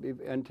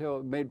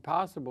until it made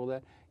possible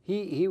that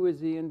he was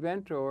the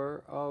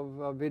inventor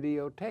of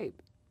videotape.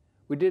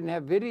 We didn't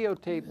have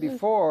videotape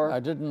before.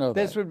 I didn't know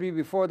this that. would be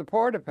before the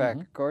porta-pack,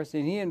 of course,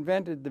 and he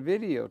invented the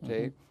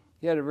videotape.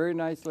 He had a very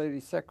nice lady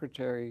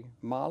secretary,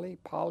 Polly,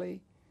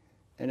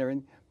 and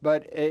everything.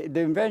 But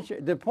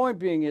the point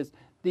being is,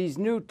 these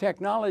new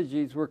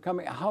technologies were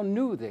coming, how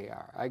new they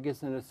are, I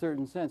guess, in a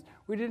certain sense.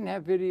 We didn't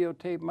have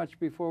videotape much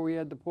before we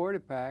had the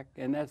porta-pack,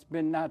 and that's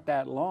been not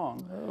that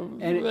long.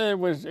 And it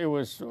was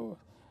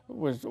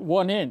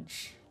 1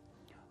 inch.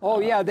 Oh,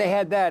 yeah, they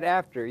had that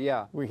after,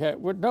 yeah. We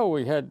had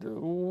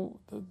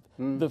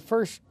the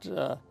first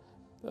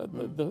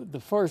the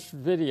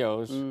first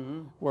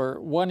videos were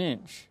 1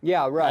 inch.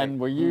 Yeah, right. And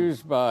were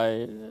used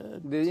by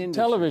the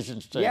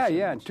television stations. Yeah,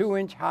 yeah,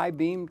 2-inch high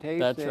beam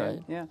tapes. That's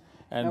right. Yeah.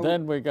 And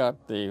then we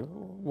got the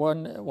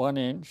one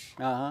inch,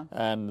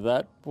 and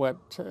that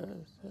went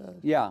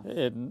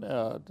in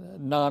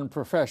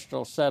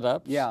non-professional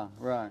setups. Yeah,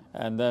 right.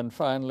 And then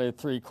finally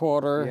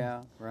 3/4.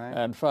 Yeah, right.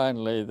 And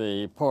finally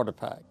the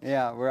porta-pack.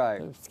 Yeah,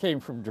 right. It came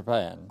from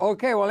Japan.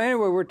 Okay, well,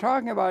 anyway, we're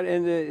talking about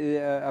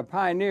a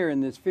pioneer in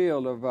this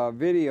field of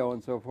video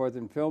and so forth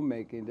and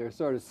filmmaking. They're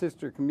sort of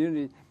sister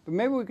communities. But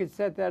maybe we could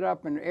set that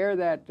up and air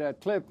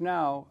that clip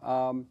now.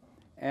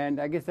 And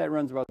I guess that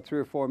runs about 3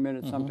 or 4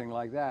 minutes, something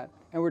like that.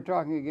 And we're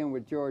talking again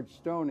with George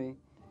Stoney,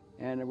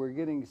 and we're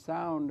getting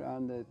sound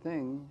on the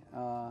thing.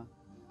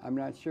 I'm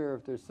not sure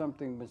if there's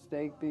something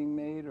mistake being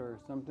made or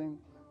something.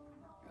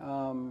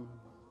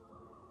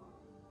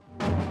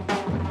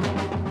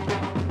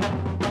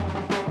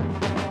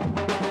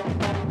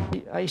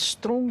 I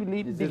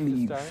strongly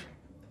believe.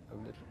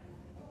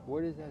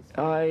 What is that?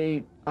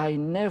 I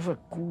never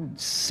could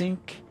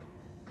think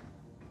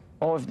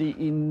of the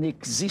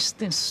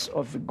inexistence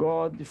of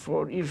God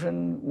for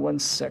even 1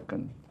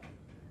 second.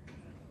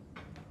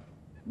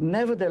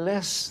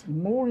 Nevertheless,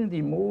 more and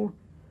more,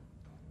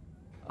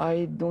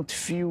 I don't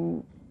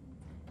feel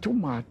too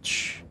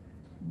much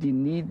the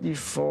need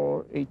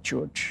for a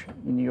church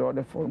in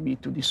order for me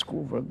to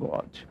discover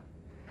God.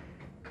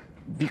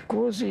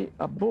 Because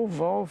above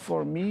all,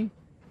 for me,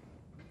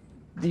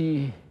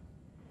 the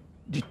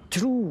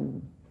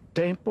true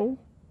temple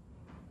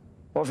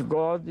of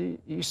God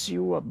is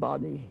your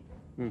body.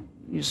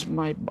 Is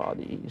my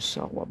body, is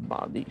our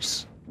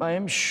bodies. I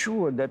am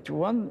sure that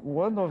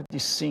one of the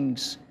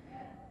things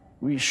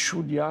we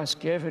should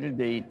ask every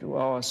day to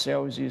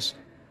ourselves is,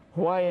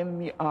 why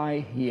am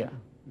I here?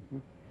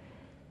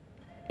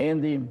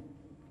 And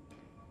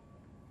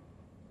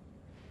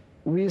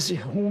with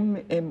whom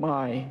am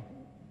I?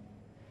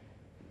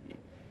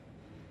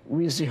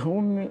 With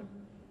whom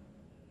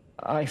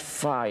I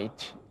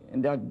fight,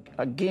 and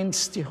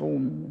against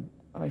whom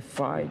I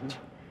fight.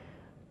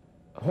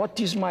 What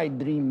is my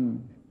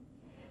dream?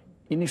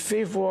 In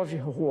favor of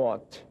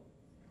what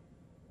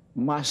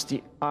must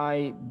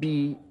I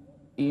be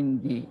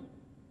in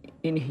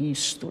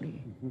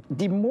history?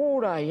 The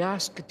more I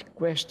asked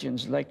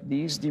questions like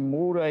this, the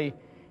more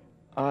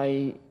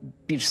I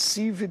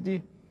perceived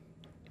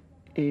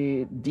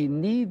the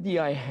need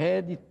I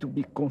had to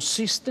be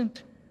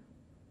consistent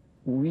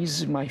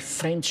with my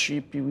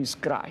friendship with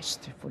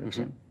Christ, for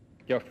example.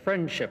 Your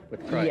friendship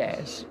with Christ.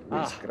 Yes,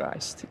 with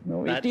Christ.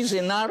 No, it is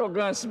an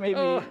arrogance, maybe.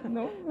 Oh,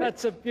 no?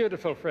 That's a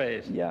beautiful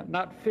phrase. Yeah.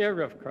 Not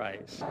fear of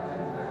Christ.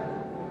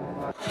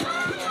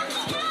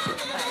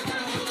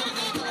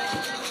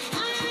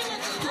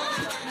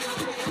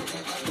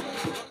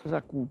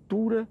 A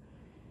cultura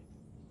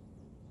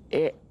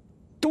é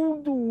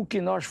tudo o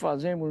que nós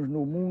fazemos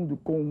no mundo,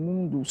 com o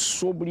mundo,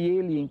 sobre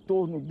ele, em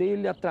torno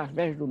dele,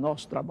 através do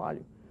nosso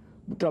trabalho.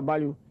 Do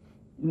trabalho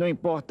não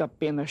importa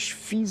apenas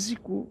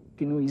físico,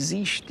 que não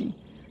existe,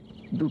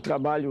 do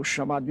trabalho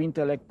chamado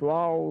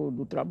intelectual,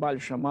 do trabalho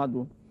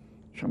chamado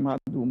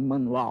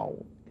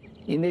manual.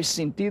 E nesse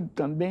sentido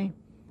também,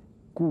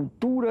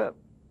 cultura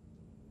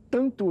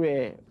tanto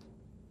é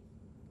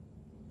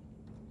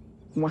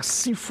uma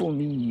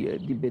sinfonia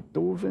de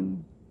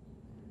Beethoven,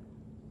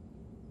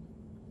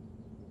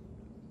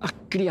 a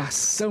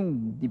criação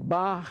de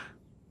Bach,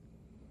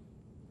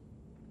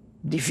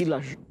 de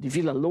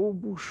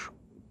Villa-Lobos,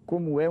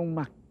 como é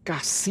uma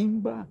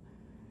cacimba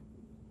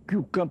que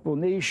o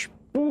camponês,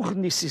 por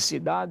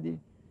necessidade,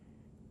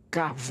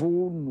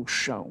 cavou no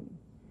chão.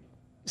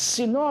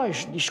 Se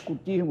nós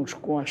discutirmos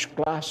com as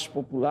classes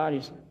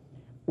populares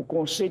o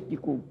conceito de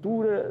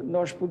cultura,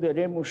 nós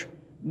poderemos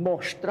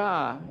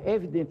mostrar,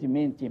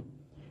 evidentemente,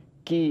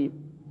 que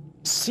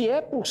se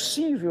é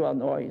possível a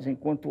nós,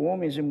 enquanto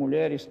homens e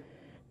mulheres,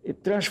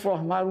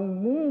 transformar um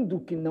mundo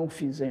que não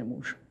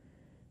fizemos,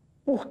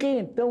 por que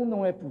então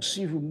não é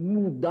possível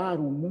mudar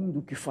o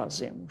mundo que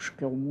fazemos,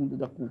 que é o mundo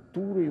da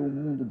cultura e o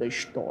mundo da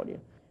história?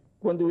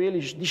 Quando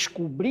eles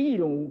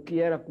descobriram o que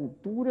era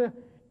cultura,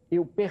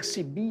 eu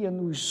percebia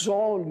nos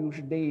olhos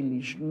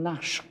deles,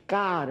 nas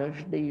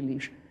caras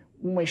deles,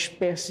 uma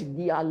espécie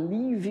de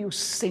alívio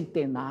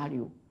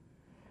centenário.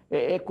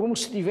 É como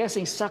se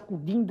estivessem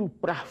sacudindo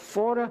para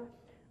fora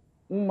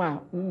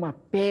uma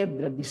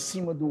pedra de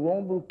cima do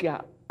ombro que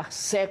há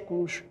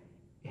séculos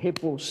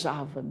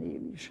repousava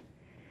neles.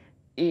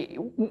 E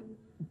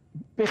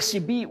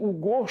percebi o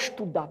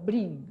gosto da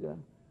briga,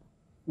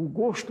 o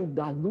gosto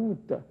da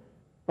luta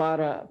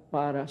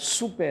para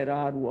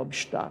superar o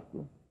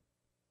obstáculo.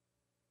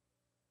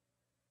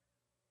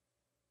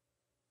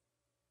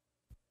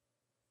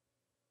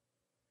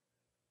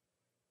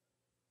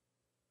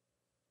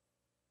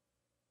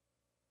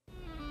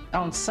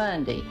 On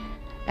Sunday,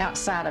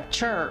 outside of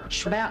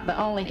church, about the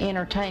only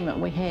entertainment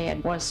we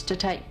had was to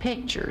take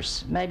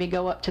pictures, maybe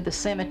go up to the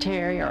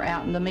cemetery or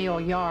out in the mill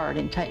yard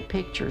and take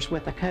pictures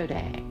with a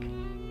Kodak.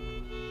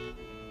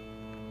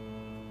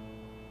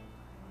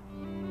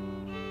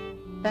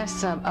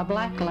 That's a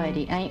black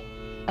lady, Aunt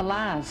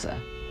Eliza.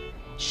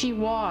 She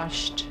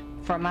washed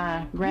for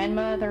my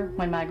grandmother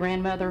when my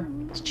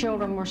grandmother's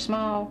children were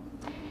small,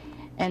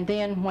 and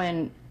then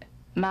when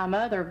my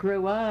mother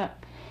grew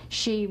up,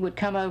 she would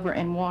come over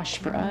and wash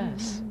for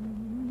us.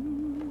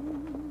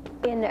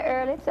 In the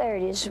early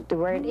 30s, there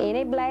weren't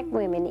any black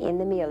women in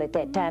the mill at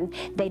that time.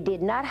 They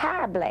did not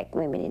hire black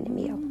women in the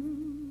mill.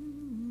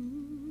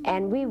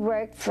 And we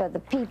worked for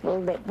the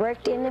people that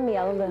worked in the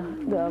mill,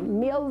 the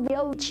mill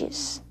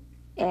villages.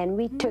 And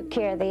we took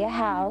care of their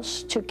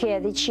house, took care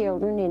of the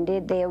children, and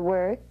did their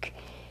work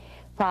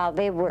while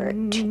they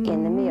worked in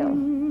the mill.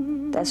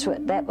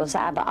 That was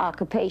our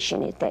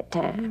occupation at that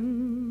time.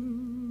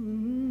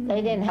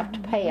 They didn't have to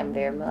pay them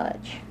very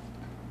much.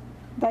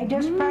 They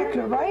just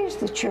practically raised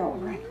the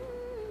children.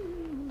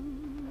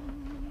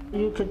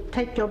 You could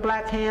take your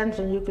black hands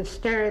and you could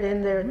stir it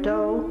in their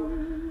dough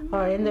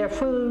or in their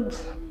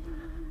foods,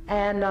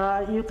 and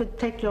you could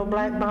take your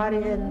black body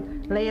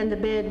and lay in the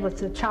bed with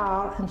the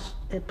child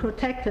and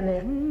protecting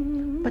it,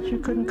 but you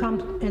couldn't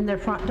come in their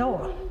front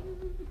door,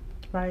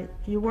 right?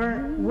 You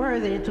weren't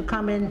worthy to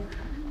come in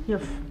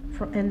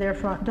their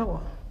front door.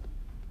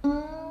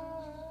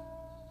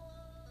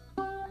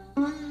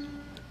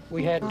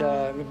 We had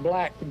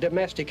black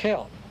domestic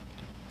help,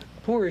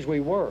 poor as we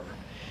were.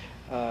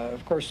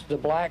 Of course, the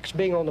blacks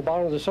being on the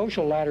bottom of the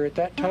social ladder at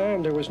that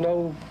time, there was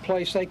no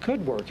place they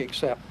could work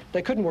except,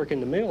 they couldn't work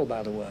in the mill,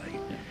 by the way.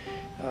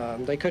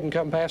 They couldn't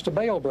come past a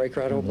bale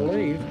breaker, I don't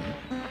believe.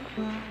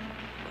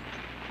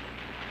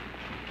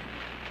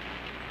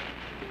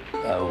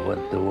 I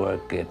went to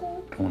work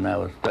when I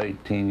was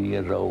 13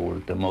 years old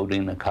at the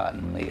Modena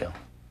Cotton Mill.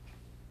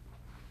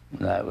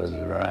 That was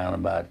around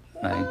about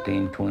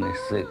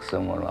 1926,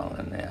 somewhere along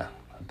in there,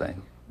 I think,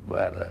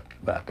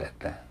 about that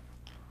time.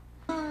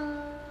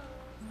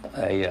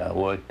 I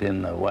worked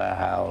in the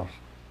warehouse.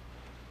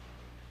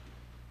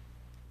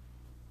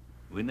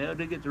 We never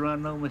did get to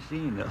run no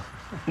machine, though.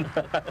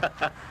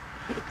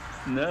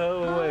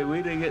 No way, we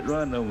didn't get to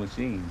run no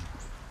machine.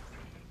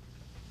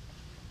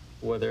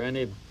 Were there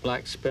any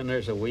black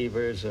spinners or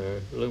weavers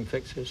or loom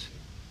fixers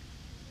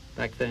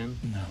back then?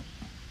 No.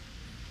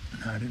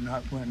 I did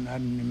not went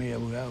not in the mill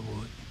where I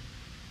was.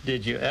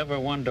 Did you ever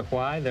wonder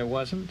why there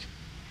wasn't?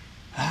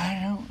 I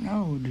don't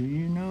know. Do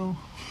you know?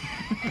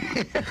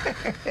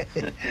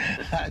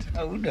 I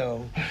don't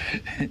know.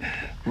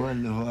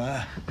 Wonder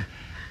why.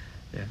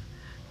 Yeah.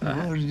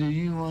 Do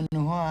you wonder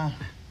why?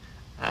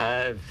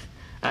 I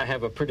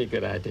have a pretty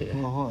good idea.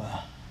 Well,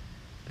 why?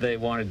 They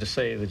wanted to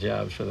save the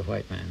jobs for the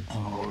white man.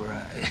 All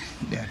right.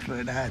 That's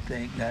what I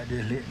think. I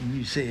just letting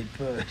you say it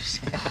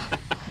first.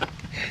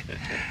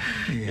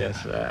 Yeah.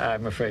 Yes,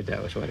 I'm afraid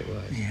that was what it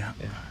was. Yeah.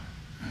 Yeah.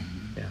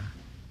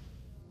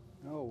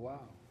 Yeah. Oh, wow.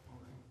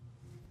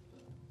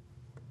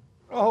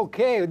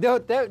 Okay,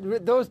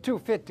 those two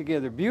fit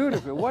together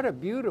beautifully. What a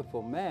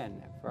beautiful man,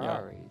 that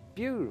Ferrari.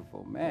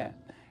 Beautiful man.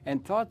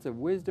 and thoughts of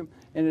wisdom.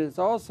 And it's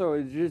also,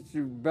 it just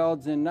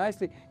builds in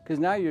nicely, because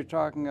now you're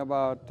talking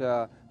about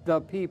the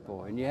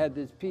people, and you had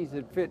this piece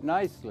that fit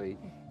nicely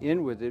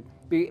in with it,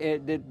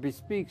 that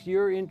bespeaks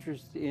your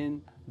interest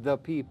in the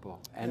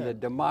people and the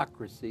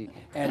democracy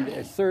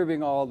and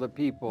serving all the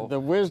people. The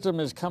wisdom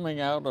is coming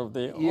out of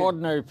the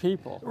ordinary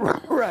people.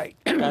 Right.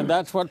 And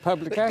that's what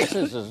public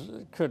access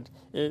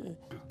it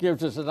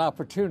gives us an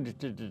opportunity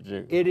to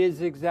do. It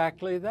is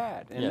exactly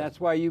that, and that's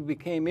why you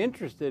became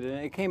interested in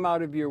it. It came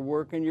out of your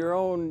work and your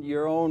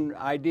own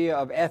idea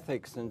of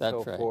ethics and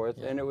so forth,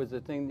 and it was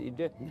a thing that you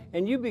did.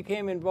 And you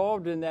became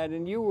involved in that,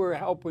 and you were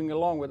helping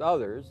along with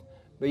others,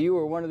 but you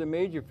were one of the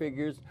major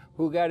figures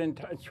who got in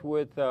touch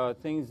with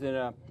things in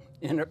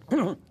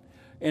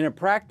a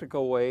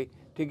practical way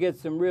to get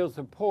some real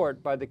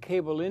support by the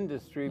cable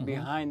industry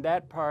behind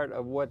that part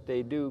of what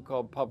they do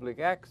called public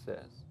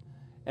access.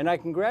 And I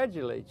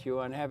congratulate you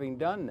on having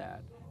done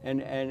that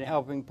and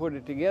helping put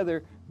it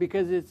together,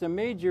 because it's a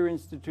major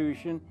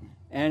institution,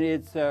 and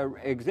its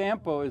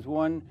example is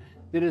one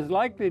that is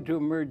likely to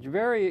emerge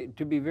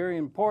to be very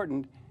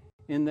important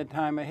in the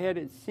time ahead.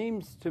 It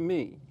seems to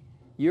me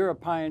you're a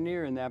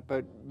pioneer in that,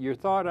 but your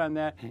thought on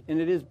that, and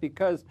it is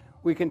because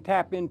we can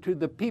tap into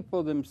the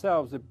people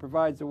themselves. It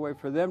provides a way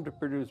for them to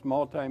produce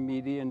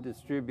multimedia and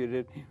distribute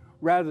it,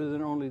 rather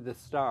than only the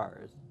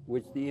stars,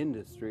 which the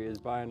industry is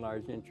by and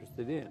large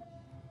interested in.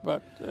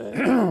 But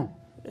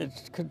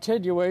its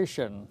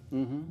continuation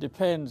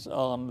depends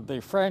on the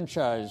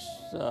franchise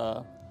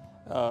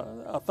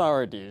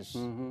authorities,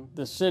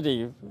 the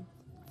city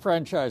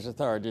franchise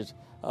authorities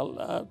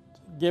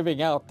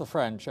giving out the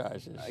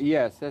franchises.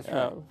 Yes, that's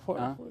right.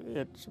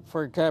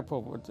 For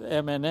example, with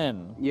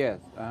MNN,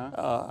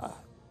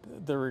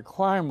 the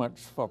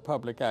requirements for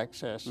public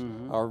access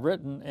are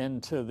written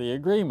into the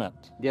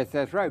agreement. Yes,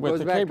 that's right. It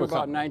goes back to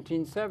about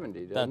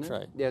 1970, doesn't it? That's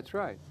right. That's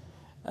right.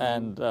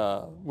 And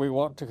we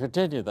want to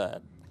continue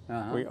that.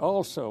 We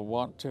also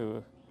want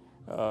to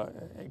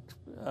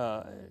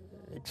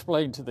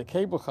explain to the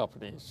cable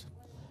companies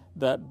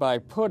that by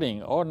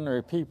putting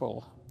ordinary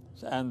people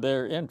and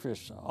their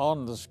interests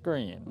on the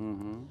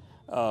screen,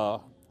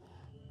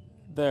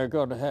 they're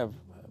going to have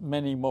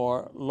many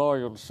more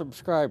loyal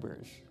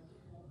subscribers.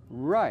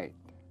 Right.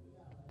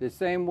 The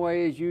same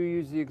way as you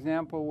use the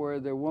example where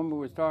the woman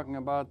was talking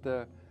about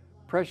the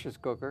pressure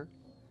cooker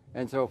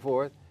and so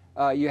forth,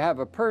 you have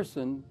a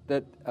person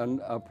that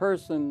a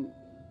person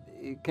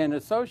can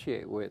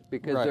associate with,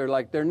 because they're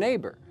like their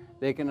neighbor.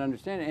 They can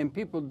understand it, and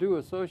people do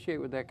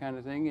associate with that kind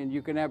of thing. And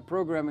you can have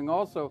programming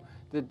also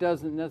that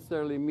doesn't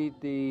necessarily meet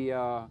the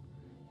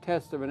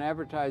test of an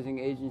advertising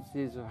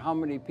agency of how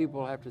many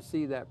people have to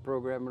see that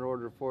program in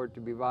order for it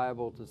to be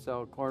viable to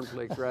sell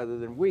cornflakes rather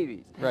than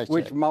Wheaties,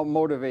 which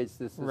motivates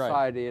the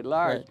society at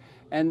large.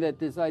 And that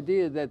this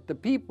idea that the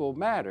people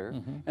matter,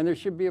 and there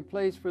should be a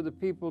place for the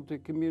people to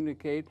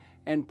communicate,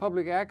 and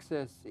public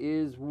access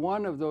is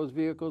one of those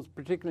vehicles,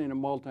 particularly in a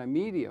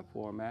multimedia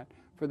format,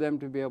 for them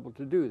to be able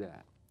to do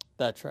that.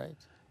 That's right.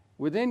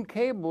 Within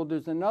cable,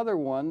 there's another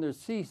one, there's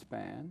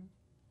C-SPAN,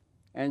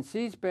 and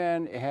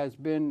C-SPAN has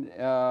been,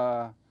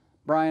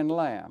 Brian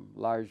Lamb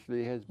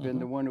largely has been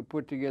the one who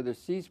put together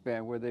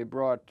C-SPAN, where they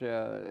brought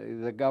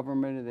the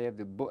government, and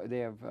they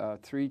have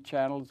 3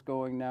 channels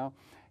going now.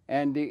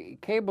 And the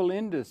cable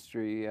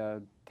industry,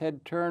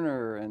 Ted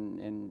Turner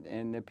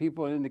and the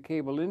people in the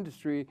cable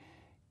industry,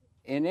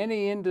 in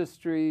any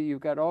industry,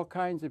 you've got all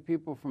kinds of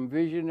people from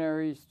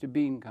visionaries to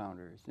bean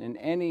counters in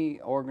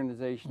any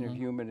organization of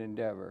human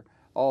endeavor,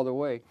 all the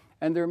way.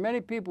 And there are many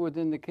people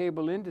within the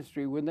cable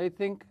industry, when they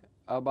think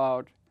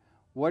about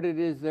what it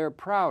is they're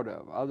proud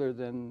of, other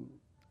than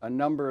a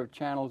number of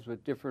channels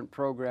with different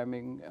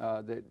programming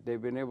that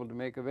they've been able to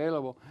make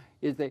available,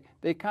 is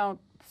they count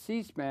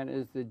C-SPAN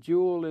as the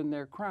jewel in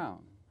their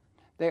crown.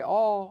 They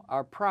all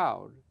are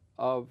proud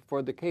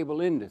for the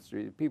cable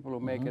industry, the people who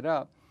make it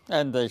up.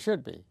 And they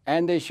should be.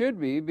 And they should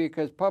be,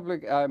 because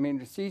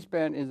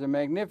C-SPAN is a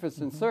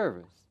magnificent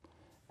service.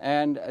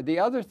 And the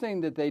other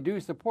thing that they do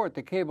support,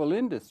 the cable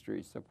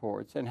industry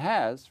supports, and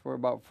has for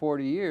about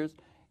 40 years,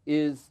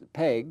 is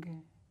PEG,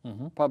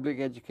 Public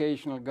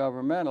Educational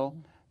Governmental.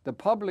 The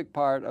public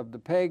part of the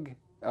PEG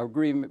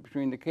agreement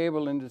between the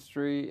cable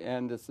industry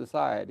and the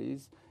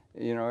societies,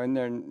 you know, in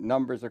their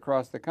numbers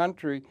across the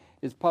country,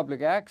 is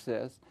public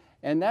access.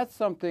 And that's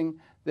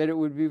something that it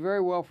would be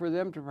very well for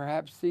them to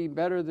perhaps see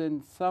better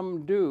than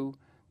some do,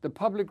 the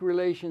public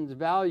relations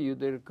value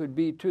that it could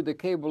be to the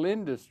cable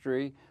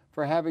industry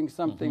for having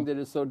something that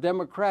is so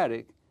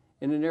democratic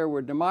in an era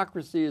where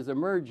democracy is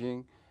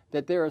emerging,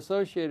 that they're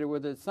associated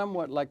with it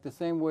somewhat like the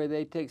same way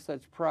they take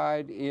such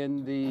pride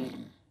in the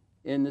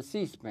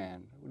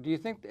C-SPAN. Do you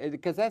think,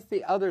 because that's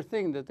the other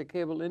thing that the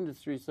cable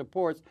industry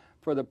supports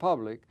for the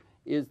public,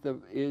 is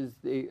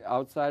the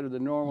outside of the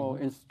normal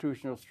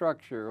institutional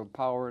structure of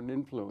power and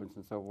influence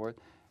and so forth.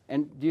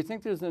 And do you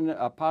think there's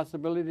a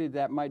possibility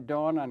that might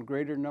dawn on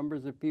greater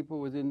numbers of people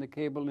within the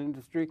cable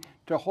industry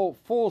to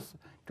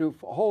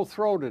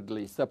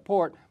whole-throatedly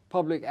support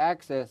public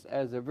access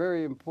as a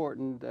very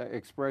important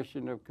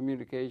expression of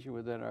communication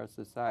within our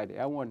society?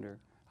 I wonder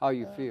how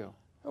you feel?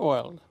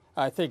 Well,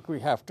 I think we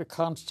have to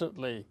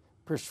constantly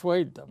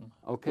persuade them.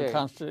 Okay. We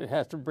constantly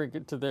have to bring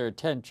it to their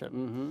attention.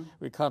 Mm-hmm.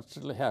 We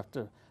constantly have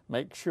to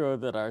make sure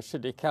that our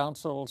city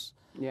councils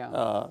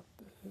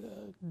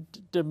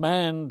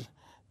demand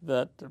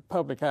that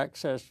public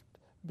access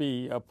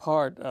be a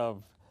part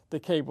of the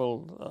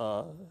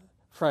cable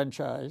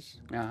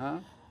franchise.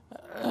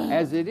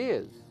 As it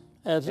is.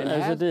 As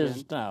it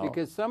is now.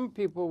 Because some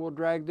people will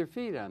drag their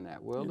feet on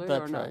that, will they?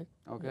 That's or not? right.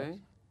 Okay. Yes.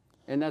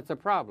 And that's a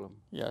problem.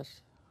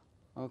 Yes.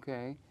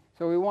 Okay.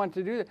 So we want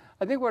to do that.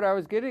 I think what I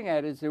was getting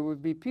at is there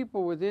would be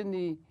people within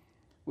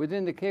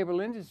the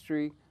cable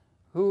industry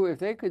who, if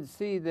they could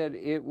see that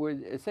it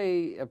would,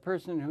 say a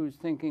person who's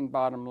thinking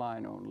bottom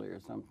line only or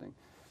something,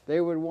 they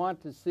would want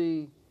to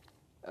see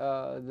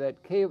that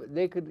cable,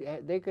 they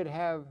could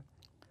have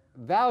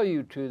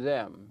value to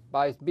them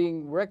by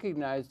being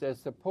recognized as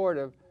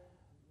supportive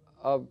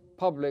of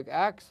public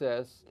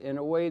access in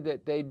a way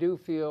that they do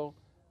feel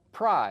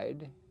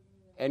pride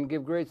and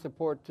give great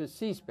support to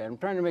C-SPAN. I'm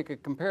trying to make a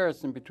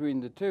comparison between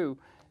the two,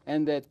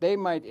 and that they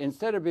might,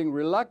 instead of being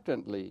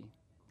reluctantly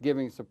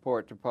giving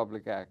support to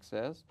public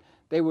access,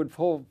 they would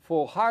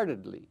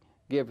full-heartedly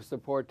give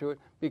support to it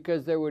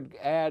because they would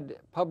add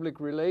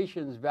public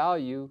relations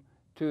value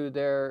to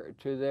their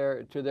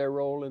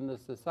role in the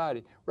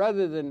society.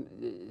 Rather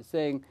than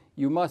saying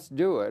you must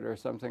do it or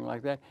something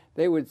like that,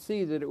 they would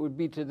see that it would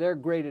be to their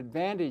great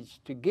advantage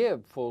to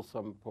give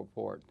fulsome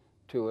support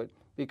to it,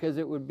 because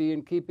it would be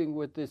in keeping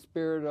with the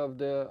spirit of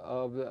the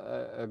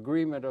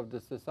agreement of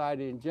the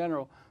society in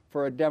general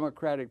for a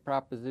democratic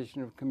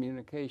proposition of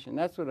communication.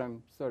 That's what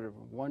I'm sort of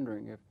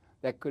wondering, if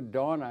that could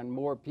dawn on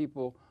more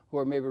people who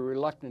are maybe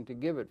reluctant to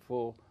give it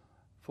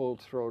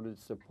full-throated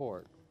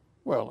support.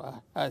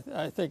 Well,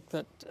 I think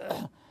that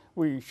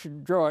we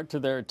should draw it to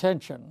their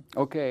attention.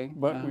 Okay.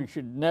 But we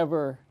should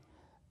never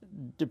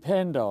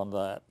depend on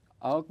that.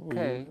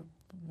 Okay.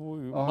 We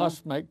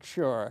must make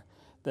sure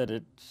that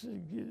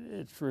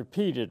it's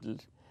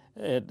repeated,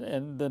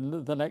 and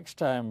then the next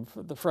time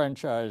the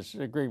franchise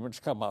agreements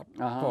come up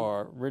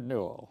for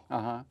renewal.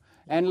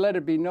 And let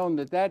it be known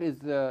that that is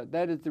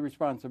the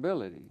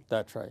responsibility.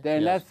 That's right.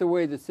 And yes. that's the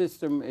way the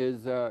system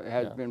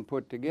has been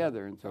put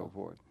together and so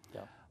forth.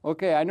 Yeah.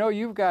 Okay, I know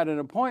you've got an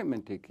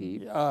appointment to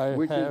keep,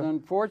 which is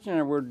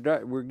unfortunate.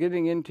 We're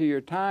getting into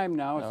your time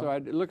now, so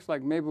it looks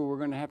like maybe we're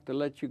going to have to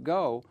let you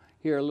go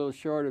here a little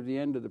short of the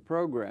end of the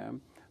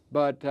program.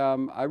 But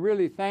I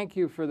really thank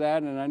you for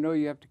that, and I know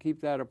you have to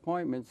keep that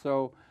appointment.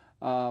 So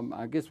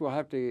I guess we'll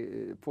have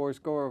to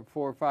score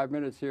 4 or 5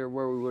 minutes here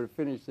where we would have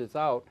finished this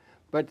out.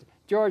 But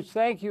George,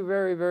 thank you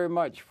very, very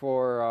much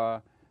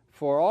for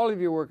all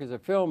of your work as a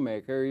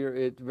filmmaker.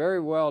 It's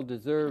very well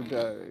deserved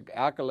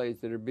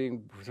accolades that are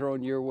being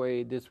thrown your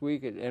way this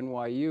week at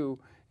NYU,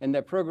 and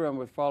that program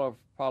with Paulo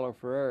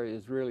Freire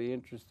is really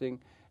interesting.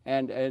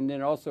 And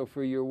then also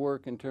for your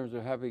work in terms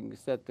of having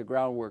set the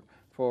groundwork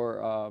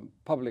for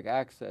public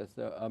access,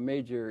 a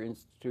major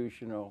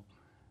institutional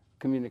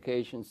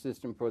communication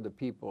system for the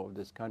people of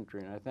this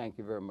country. And I thank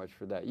you very much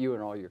for that, you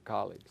and all your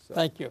colleagues. So,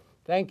 thank you.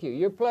 Thank you.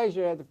 Your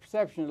pleasure at the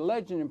Perception of the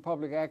Legend in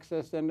Public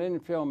Access and in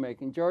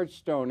filmmaking, George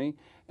Stoney.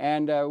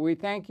 And we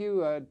thank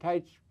you,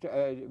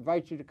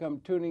 invite you to come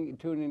tune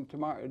in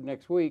tomorrow,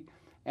 next week,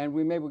 and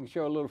maybe we can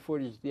show a little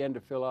footage at the end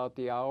to fill out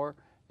the hour.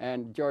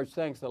 And George,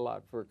 thanks a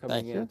lot for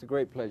coming in. It's a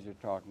great pleasure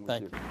talking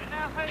with you.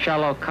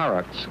 Shallow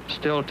currents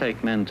still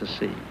take men to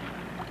sea.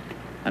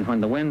 And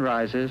when the wind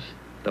rises,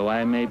 though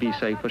I may be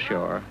safe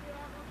ashore,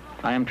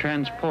 I am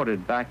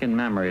transported back in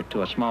memory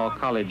to a small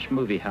college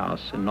movie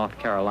house in North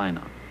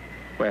Carolina,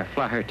 where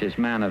Flaherty's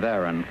Man of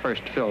Erin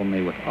first filled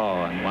me with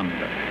awe and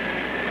wonder.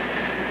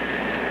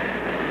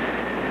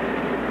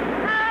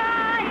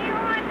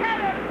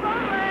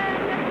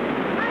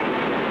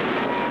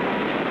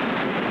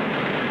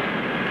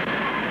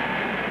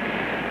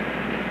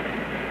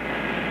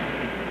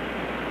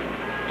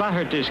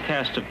 Flaherty's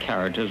cast of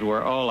characters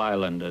were all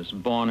islanders,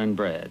 born and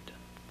bred.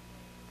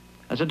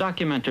 As a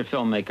documentary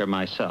filmmaker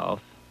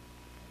myself,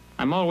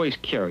 I'm always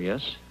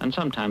curious and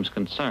sometimes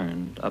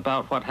concerned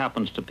about what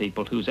happens to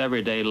people whose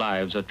everyday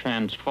lives are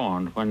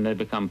transformed when they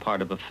become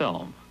part of a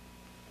film.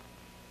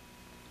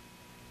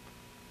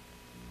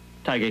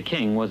 Tiger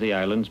King was the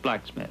island's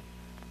blacksmith.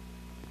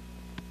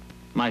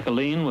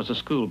 Michaeline was a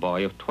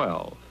schoolboy of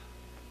 12.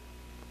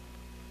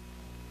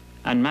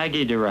 And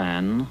Maggie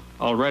Duran,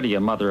 already a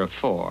mother of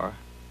 4,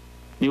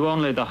 knew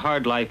only the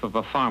hard life of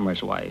a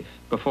farmer's wife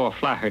before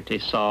Flaherty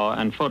saw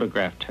and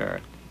photographed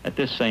her at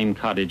this same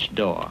cottage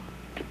door.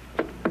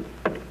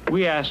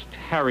 We asked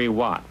Harry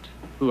Watt,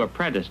 who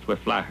apprenticed with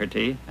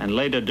Flaherty and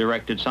later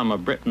directed some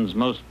of Britain's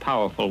most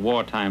powerful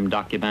wartime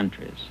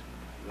documentaries,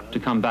 to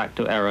come back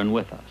to Erin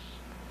with us.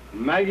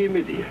 Maggie,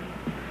 my dear,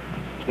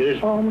 it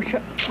is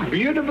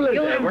beautiful as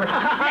ever.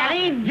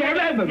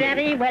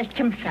 Very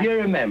welcome, sir. You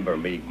remember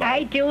me, my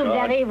I do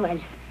God. very well.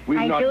 We've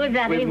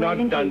very well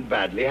not done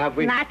badly, have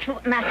we? Not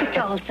at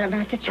all, sir,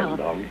 not at all. A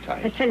long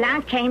time. It's a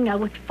long time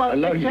now. How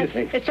long do you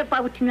think? It's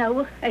about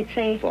now, I'd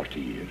say. 40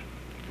 years.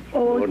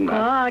 Oh, More than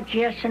God,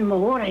 yes, and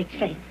more, I'd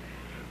say.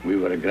 We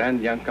were a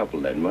grand young couple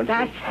then, weren't we?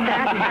 That's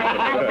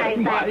right.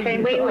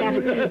 We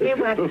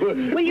were.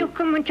 Will you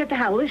come into the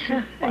house?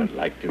 I'd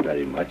like to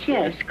very much.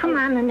 Yes, come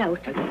on and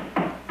out.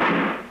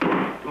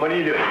 What are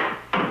you doing?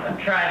 I'm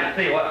trying to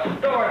see what's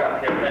stored up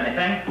here, if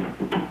anything.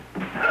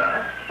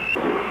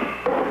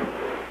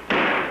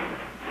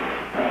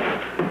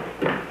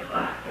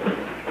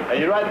 Are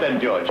you right then,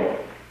 George?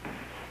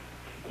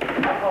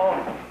 Oh.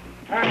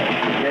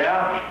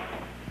 Yeah?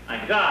 My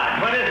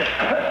God, what is it?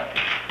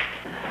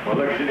 Well,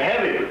 look, is it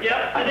heavy?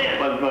 Yep, it is.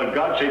 Well, for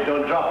God's sake,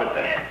 don't drop it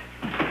then.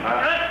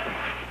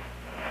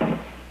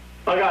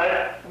 I got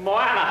it.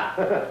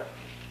 Moana.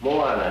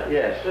 Moana,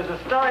 yes. There's a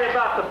story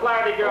about the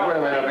Flaherty girl Wait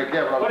a minute, be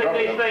careful. putting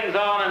these things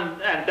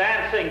on and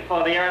dancing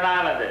for the Iron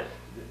Islanders.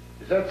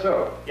 Is that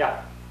so?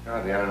 Yeah.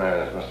 God, the Iron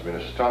Islanders must have been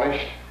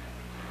astonished.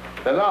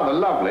 They're rather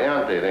lovely,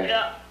 aren't they?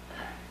 Yeah.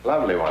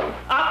 Lovely one.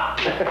 Up!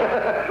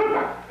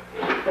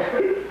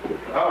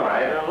 All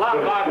right. There are a lot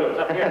of bottles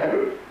up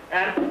here.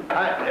 And?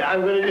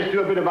 I'm going to just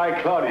do a bit of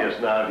I Claudius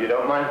now, if you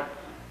don't mind.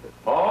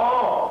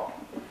 Oh,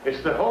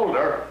 it's the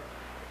holder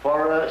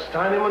for a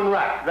Steinemann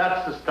rack.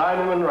 That's the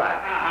Steinemann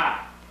rack.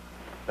 Uh-huh.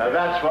 Now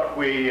that's what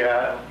we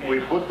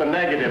put the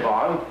negative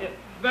on. It's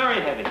very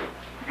heavy.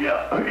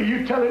 Yeah, are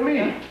you telling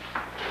me?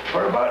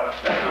 For about...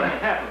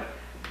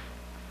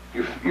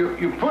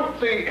 you put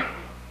the...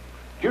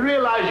 You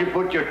realize you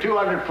put your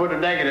 200-foot of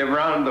negative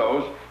around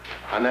those,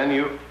 and then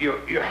you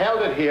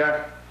held it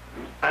here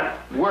and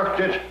worked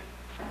it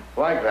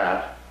like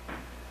that.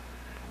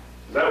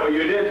 Is that what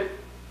you did?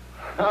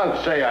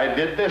 I'll say I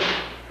did this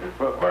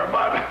for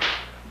about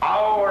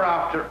hour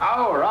after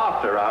hour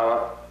after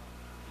hour.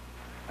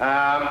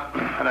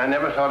 And I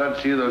never thought I'd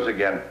see those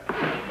again.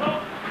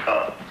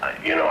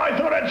 You know, I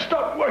thought I'd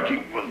stopped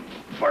working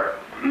for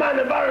Man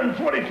of Iron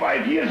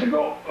 45 years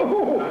ago.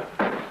 Oh,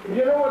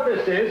 you know what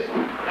this is?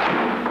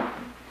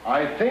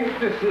 I think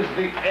this is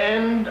the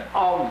end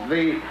of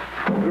the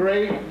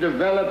great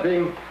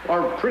developing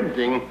or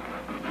printing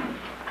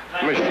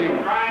machine.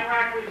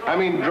 I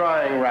mean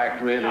drying rack,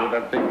 really, what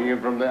I'm thinking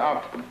of from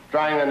the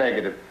drying the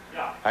negative.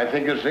 Yeah. I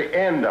think it's the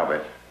end of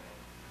it.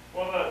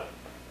 Well,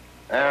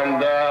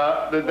 And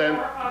then...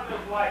 others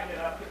like it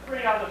up,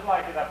 3 others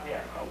like it up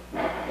here.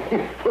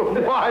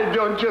 Why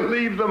don't you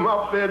leave them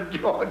up there,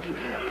 George?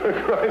 For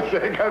Christ's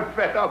sake, I'm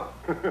fed up.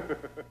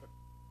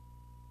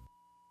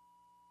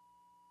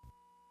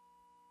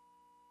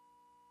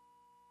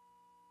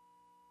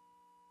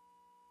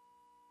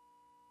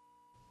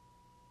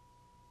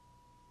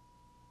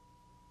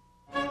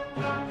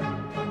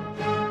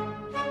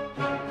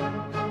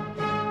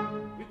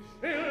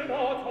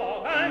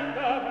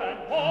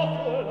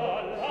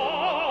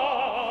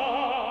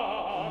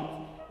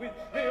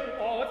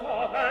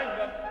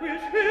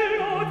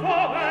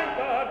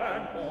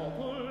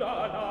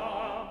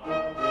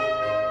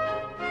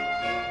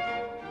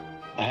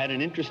 I had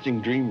an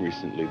interesting dream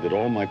recently that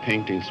all my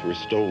paintings were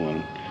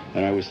stolen,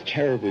 and I was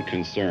terribly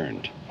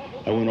concerned.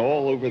 I went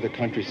all over the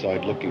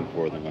countryside looking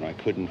for them, and I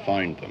couldn't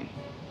find them.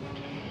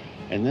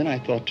 And then I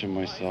thought to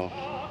myself,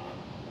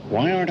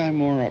 why aren't I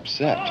more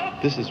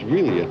upset? This is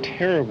really a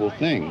terrible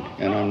thing,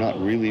 and I'm not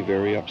really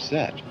very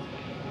upset.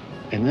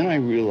 And then I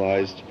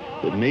realized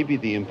that maybe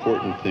the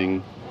important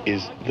thing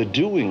is the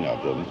doing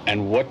of them,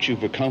 and what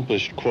you've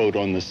accomplished, quote,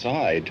 on the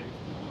side.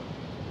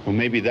 Well,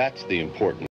 maybe that's the important